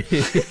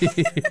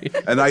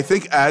 And I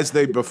think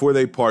before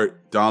they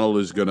part, Donald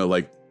is going to,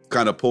 like,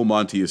 kind of pull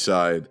Monty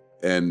aside.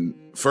 And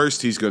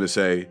first he's going to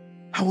say,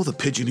 how will the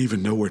pigeon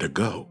even know where to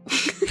go?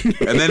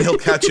 And then he'll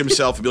catch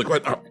himself and be like,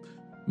 what? Oh,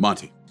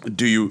 Monty,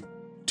 do you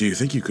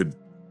think you could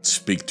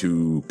speak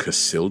to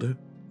Cassilda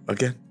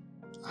again?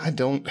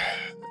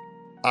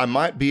 I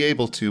might be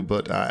able to,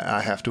 but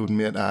I have to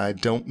admit, I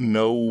don't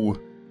know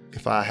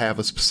if I have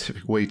a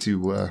specific way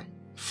to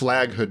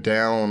flag her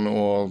down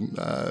or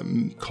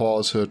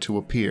cause her to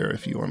appear,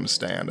 if you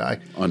understand.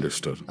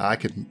 Understood. I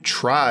can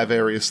try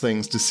various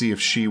things to see if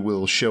she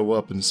will show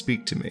up and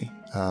speak to me,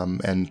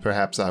 and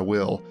perhaps I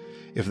will,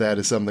 if that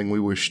is something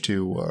we wish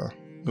to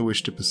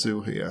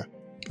pursue here.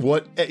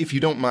 What, if you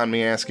don't mind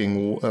me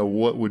asking,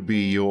 what would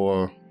be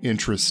your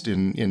interest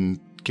in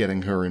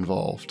getting her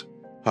involved?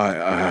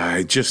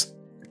 I just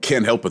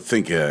can't help but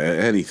think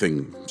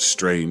anything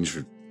strange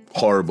or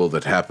horrible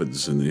that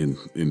happens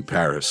in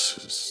Paris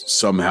is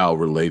somehow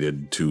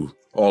related to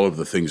all of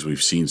the things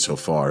we've seen so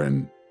far,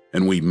 and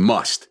we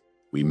must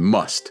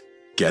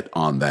get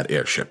on that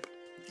airship.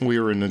 We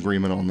are in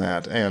agreement on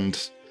that,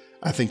 and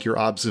I think your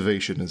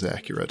observation is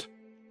accurate.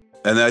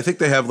 And I think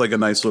they have, like, a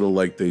nice little,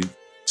 like, they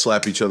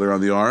slap each other on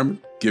the arm,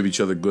 give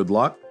each other good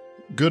luck.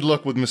 Good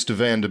luck with Mr.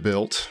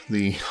 Vanderbilt,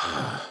 the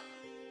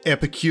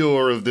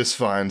epicure of this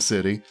fine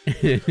city.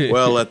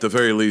 Well, at the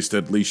very least,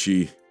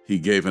 he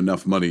gave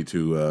enough money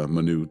to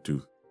Manu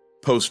to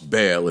post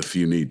bail if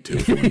you need to.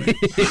 For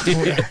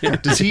me.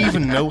 Does he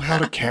even know how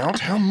to count?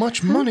 How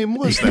much money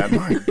was that?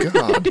 My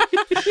God.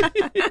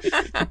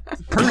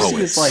 Percy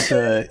is like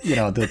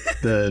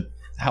the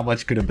how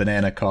much could a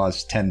banana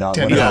cost? $10.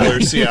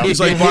 $10, yeah. He's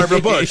like Barbara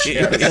Bush.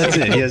 Yeah, that's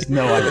it. He has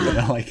no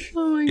idea. Like,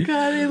 oh my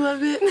God, I love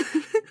it.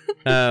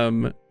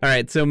 All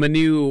right, so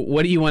Manu,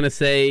 what do you want to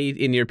say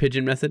in your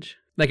pigeon message?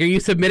 Like, are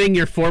you submitting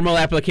your formal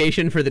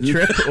application for the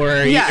trip, or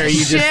are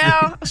you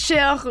just...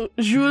 Cher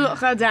Jules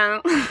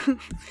Radin.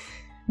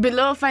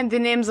 Below, find the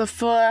names of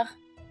 4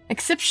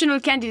 exceptional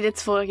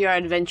candidates for your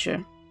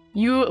adventure.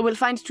 You will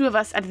find 2 of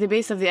us at the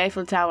base of the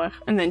Eiffel Tower.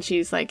 And then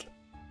she's like,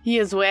 he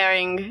is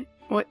wearing...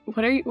 What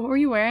were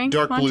you wearing?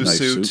 Dark blue Nice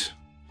suit,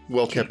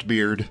 well-kept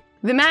beard.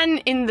 The man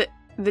in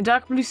the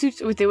dark blue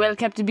suit with the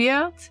well-kept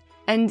beard,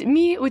 and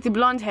me with the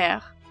blonde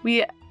hair.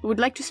 We would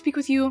like to speak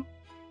with you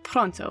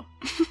pronto.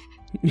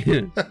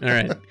 All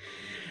right.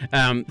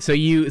 So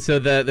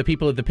the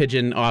people at the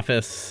pigeon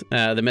office,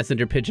 the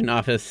messenger pigeon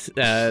office,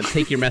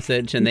 take your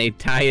message and they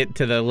tie it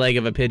to the leg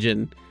of a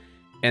pigeon,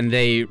 and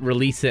they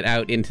release it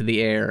out into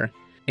the air,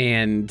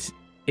 and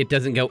it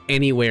doesn't go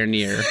anywhere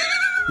near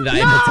the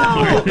Eiffel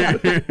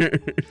Tower.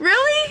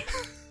 Really?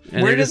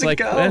 And where does it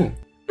go?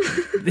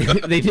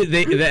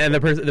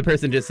 the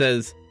person just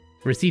says,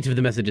 Receipt of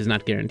the message is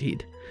not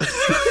guaranteed.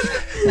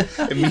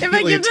 If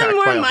I give them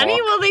more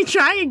money, will they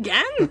try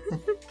again?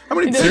 How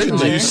many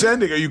tickets are you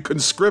sending? Are you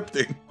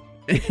conscripting?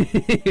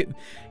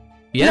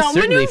 Yes, No,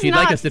 certainly. Manu's If you'd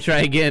like us to try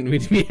again,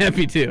 we'd be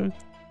happy to.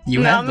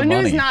 You have the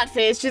Manu's money. not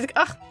phased. She's like,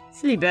 ugh,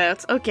 silly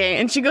birds. Okay,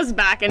 and she goes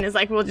back and is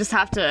like, we'll just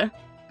have to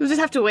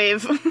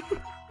wave.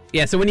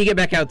 Yeah, so when you get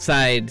back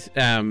outside,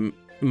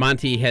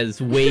 Monty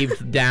has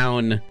waved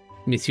down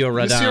Monsieur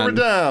Rodin. Monsieur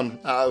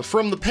Rodin,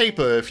 from the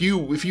paper, if you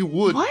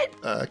would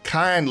What?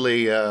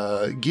 kindly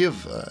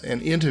give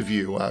an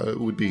interview, I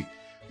would be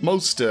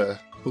most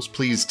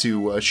pleased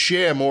to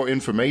share more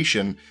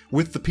information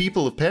with the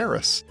people of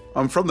Paris.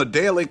 I'm from the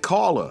Daily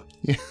Caller.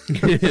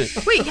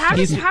 Wait, how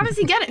does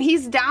he get it?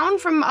 He's down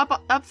from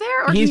up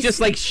there, or He's just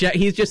like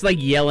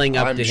yelling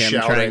up I'm to him,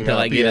 shouting trying to up,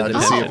 like get his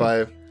to see attention. if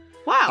I.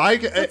 wow,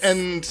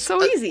 And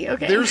so easy.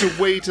 Okay, there's a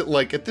way to,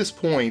 like, at this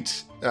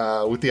point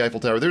with the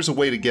Eiffel Tower, there's a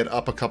way to get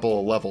up a couple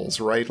of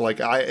levels, right? Like,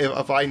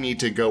 if I need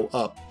to go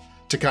up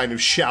to kind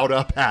of shout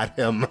up at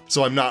him,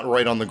 so I'm not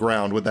right on the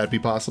ground, would that be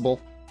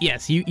possible?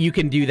 Yes, you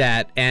can do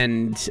that,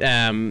 and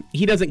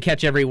he doesn't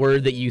catch every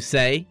word that you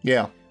say.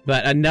 Yeah.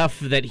 But enough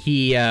that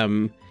he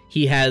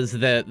has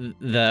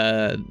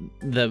the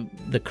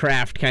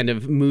craft kind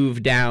of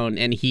move down,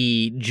 and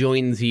he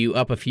joins you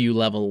up a few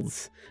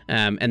levels,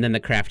 and then the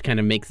craft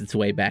kind of makes its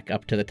way back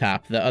up to the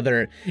top.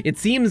 It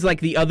seems like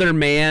the other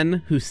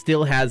man who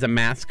still has a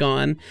mask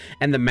on,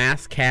 and the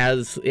mask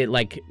has it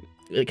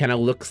kind of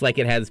looks like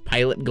it has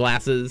pilot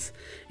glasses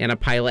and a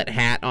pilot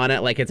hat on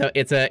it. Like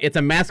it's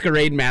a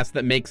masquerade mask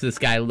that makes this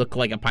guy look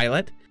like a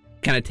pilot.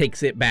 Kind of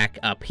takes it back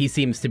up. He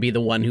seems to be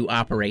the one who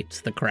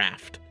operates the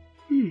craft.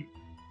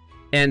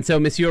 And so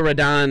Monsieur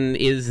Rodin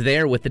is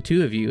there with the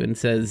two of you and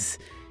says,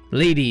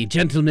 "Lady,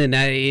 gentlemen,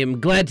 I am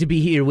glad to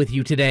be here with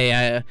you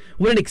today.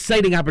 What an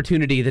exciting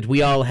opportunity that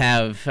we all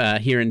have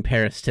here in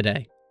Paris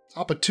today."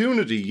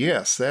 Opportunity,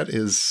 yes, that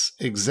is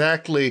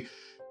exactly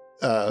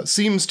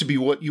seems to be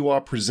what you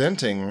are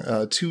presenting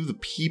to the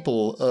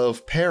people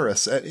of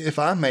Paris. If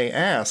I may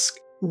ask,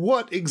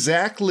 what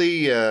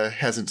exactly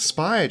has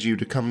inspired you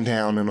to come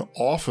down and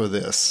offer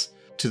this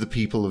to the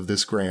people of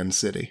this grand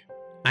city?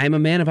 I'm a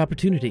man of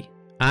opportunity.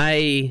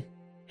 I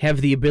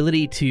have the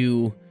ability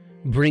to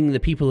bring the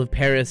people of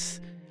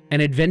Paris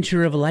an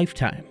adventure of a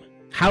lifetime.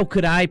 How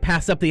could I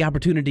pass up the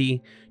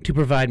opportunity to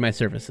provide my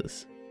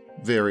services?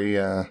 Very,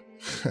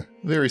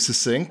 very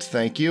succinct,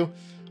 thank you.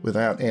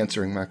 Without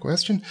answering my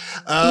question.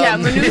 Yeah,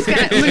 Manu's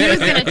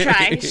gonna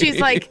try. She's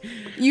like,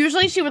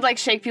 usually she would like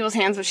shake people's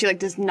hands, but she like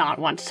does not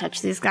want to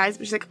touch these guys.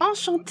 But she's like,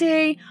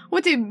 enchanté,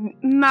 what a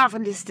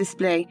marvelous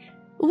display.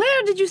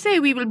 Where did you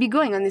say we will be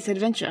going on this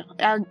adventure?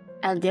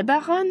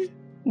 Aldebaran?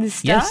 The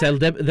star? Yes,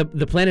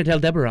 the planet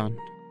Aldebaran.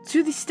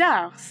 To the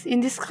stars in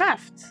this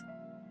craft.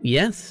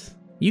 Yes,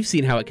 you've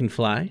seen how it can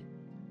fly.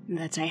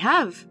 That I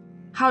have.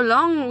 How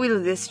long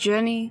will this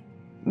journey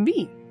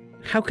be?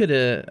 How could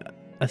a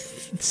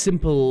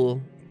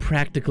simple,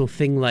 practical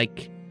thing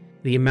like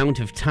the amount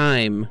of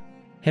time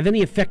have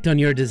any effect on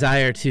your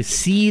desire to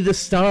see the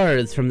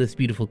stars from this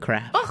beautiful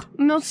craft? Oh,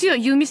 monsieur,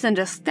 you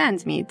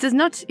misunderstand me. It does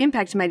not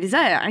impact my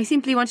desire. I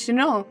simply want to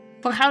know,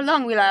 for how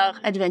long will our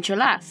adventure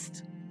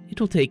last?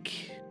 It will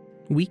take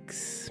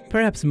weeks,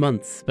 perhaps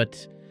months,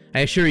 but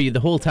I assure you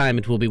the whole time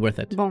it will be worth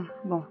it. Bon.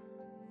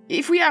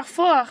 If we are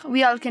four,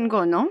 we all can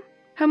go, no?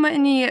 How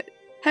many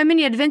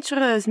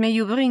adventurers may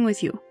you bring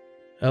with you?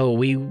 Oh,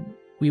 we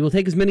will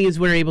take as many as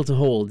we're able to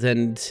hold,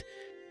 and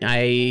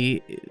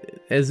as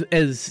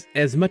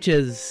much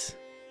as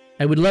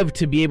I would love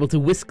to be able to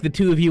whisk the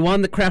two of you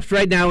on the craft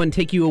right now and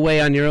take you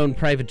away on your own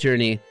private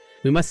journey,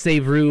 we must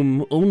save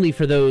room only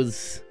for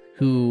those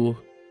who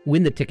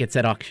win the tickets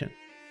at auction.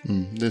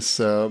 This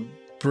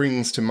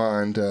brings to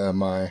mind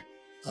my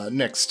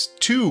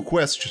next two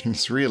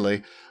questions,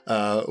 really.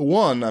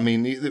 One, I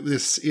mean,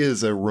 this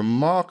is a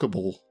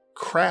remarkable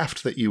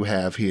craft that you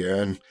have here,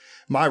 and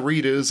my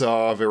readers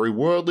are very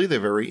worldly. They're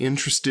very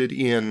interested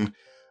in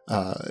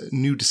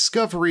new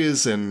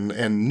discoveries and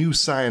new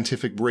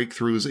scientific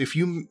breakthroughs. If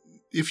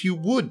you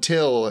would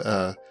tell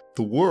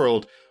the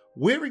world,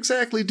 where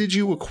exactly did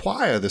you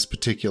acquire this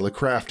particular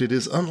craft? It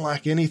is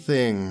unlike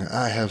anything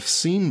I have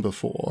seen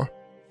before.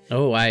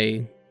 Oh,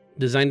 I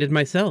designed it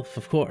myself,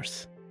 of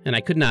course. And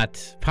I could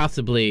not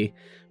possibly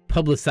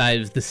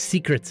publicize the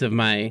secrets of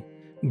my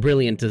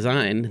brilliant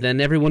design.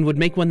 Then everyone would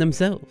make one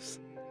themselves.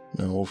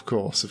 No, of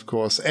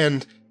course.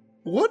 And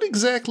what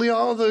exactly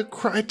are the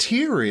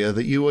criteria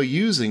that you are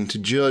using to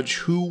judge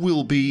who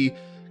will be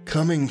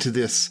coming to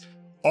this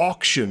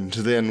auction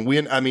to then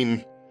win? I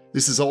mean,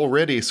 this is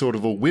already sort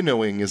of a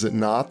winnowing, is it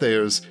not?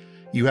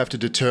 You have to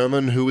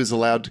determine who is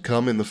allowed to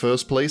come in the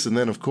first place, and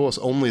then, of course,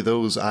 only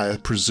those, I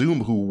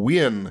presume, who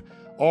win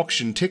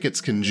auction tickets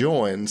can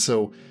join.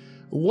 So,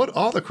 what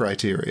are the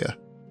criteria?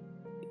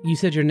 You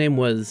said your name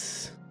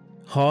was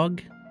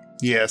Hogg?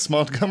 Yes,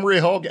 Montgomery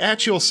Hogg,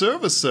 at your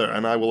service, sir,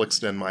 and I will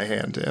extend my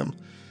hand to him.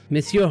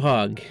 Monsieur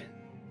Hogg,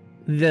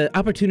 the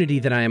opportunity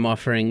that I am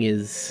offering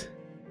is,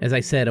 as I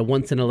said, a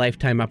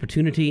once-in-a-lifetime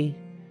opportunity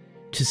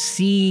to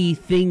see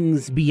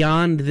things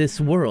beyond this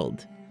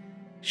world.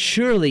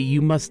 Surely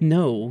you must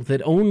know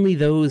that only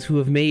those who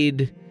have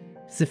made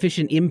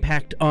sufficient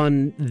impact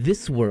on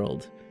this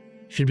world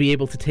should be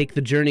able to take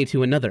the journey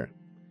to another.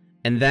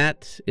 And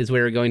that is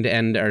where we're going to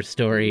end our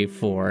story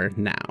for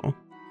now.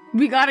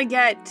 We gotta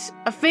get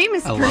a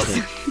famous I person.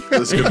 love it.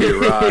 This could be a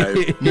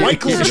ride.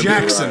 Michael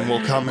Jackson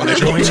will come and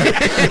join you.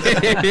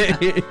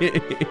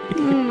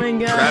 Oh my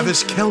god.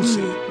 Travis Kelce.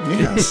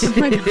 Yes. Oh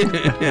my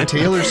god.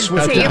 Taylor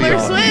Swift. Taylor will be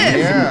on. Swift.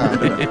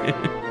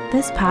 Yeah.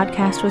 This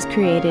podcast was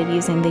created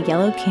using the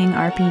Yellow King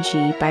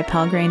RPG by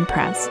Pelgrane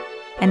Press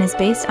and is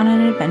based on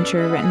an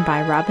adventure written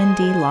by Robin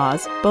D.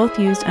 Laws, both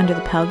used under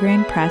the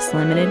Pelgrane Press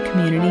Limited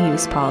Community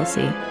Use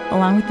Policy,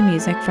 along with the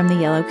music from the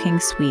Yellow King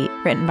Suite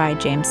written by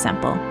James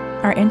Semple.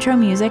 Our intro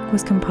music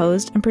was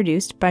composed and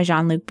produced by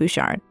Jean-Luc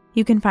Bouchard.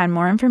 You can find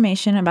more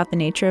information about the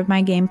Nature of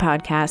My Game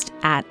podcast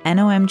at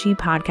NOMG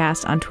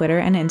Podcast on Twitter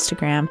and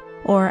Instagram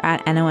or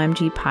at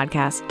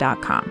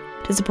nomgpodcast.com.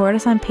 To support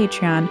us on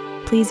Patreon,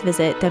 please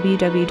visit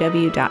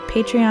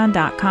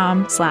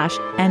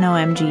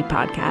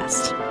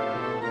www.patreon.com/nomgpodcast.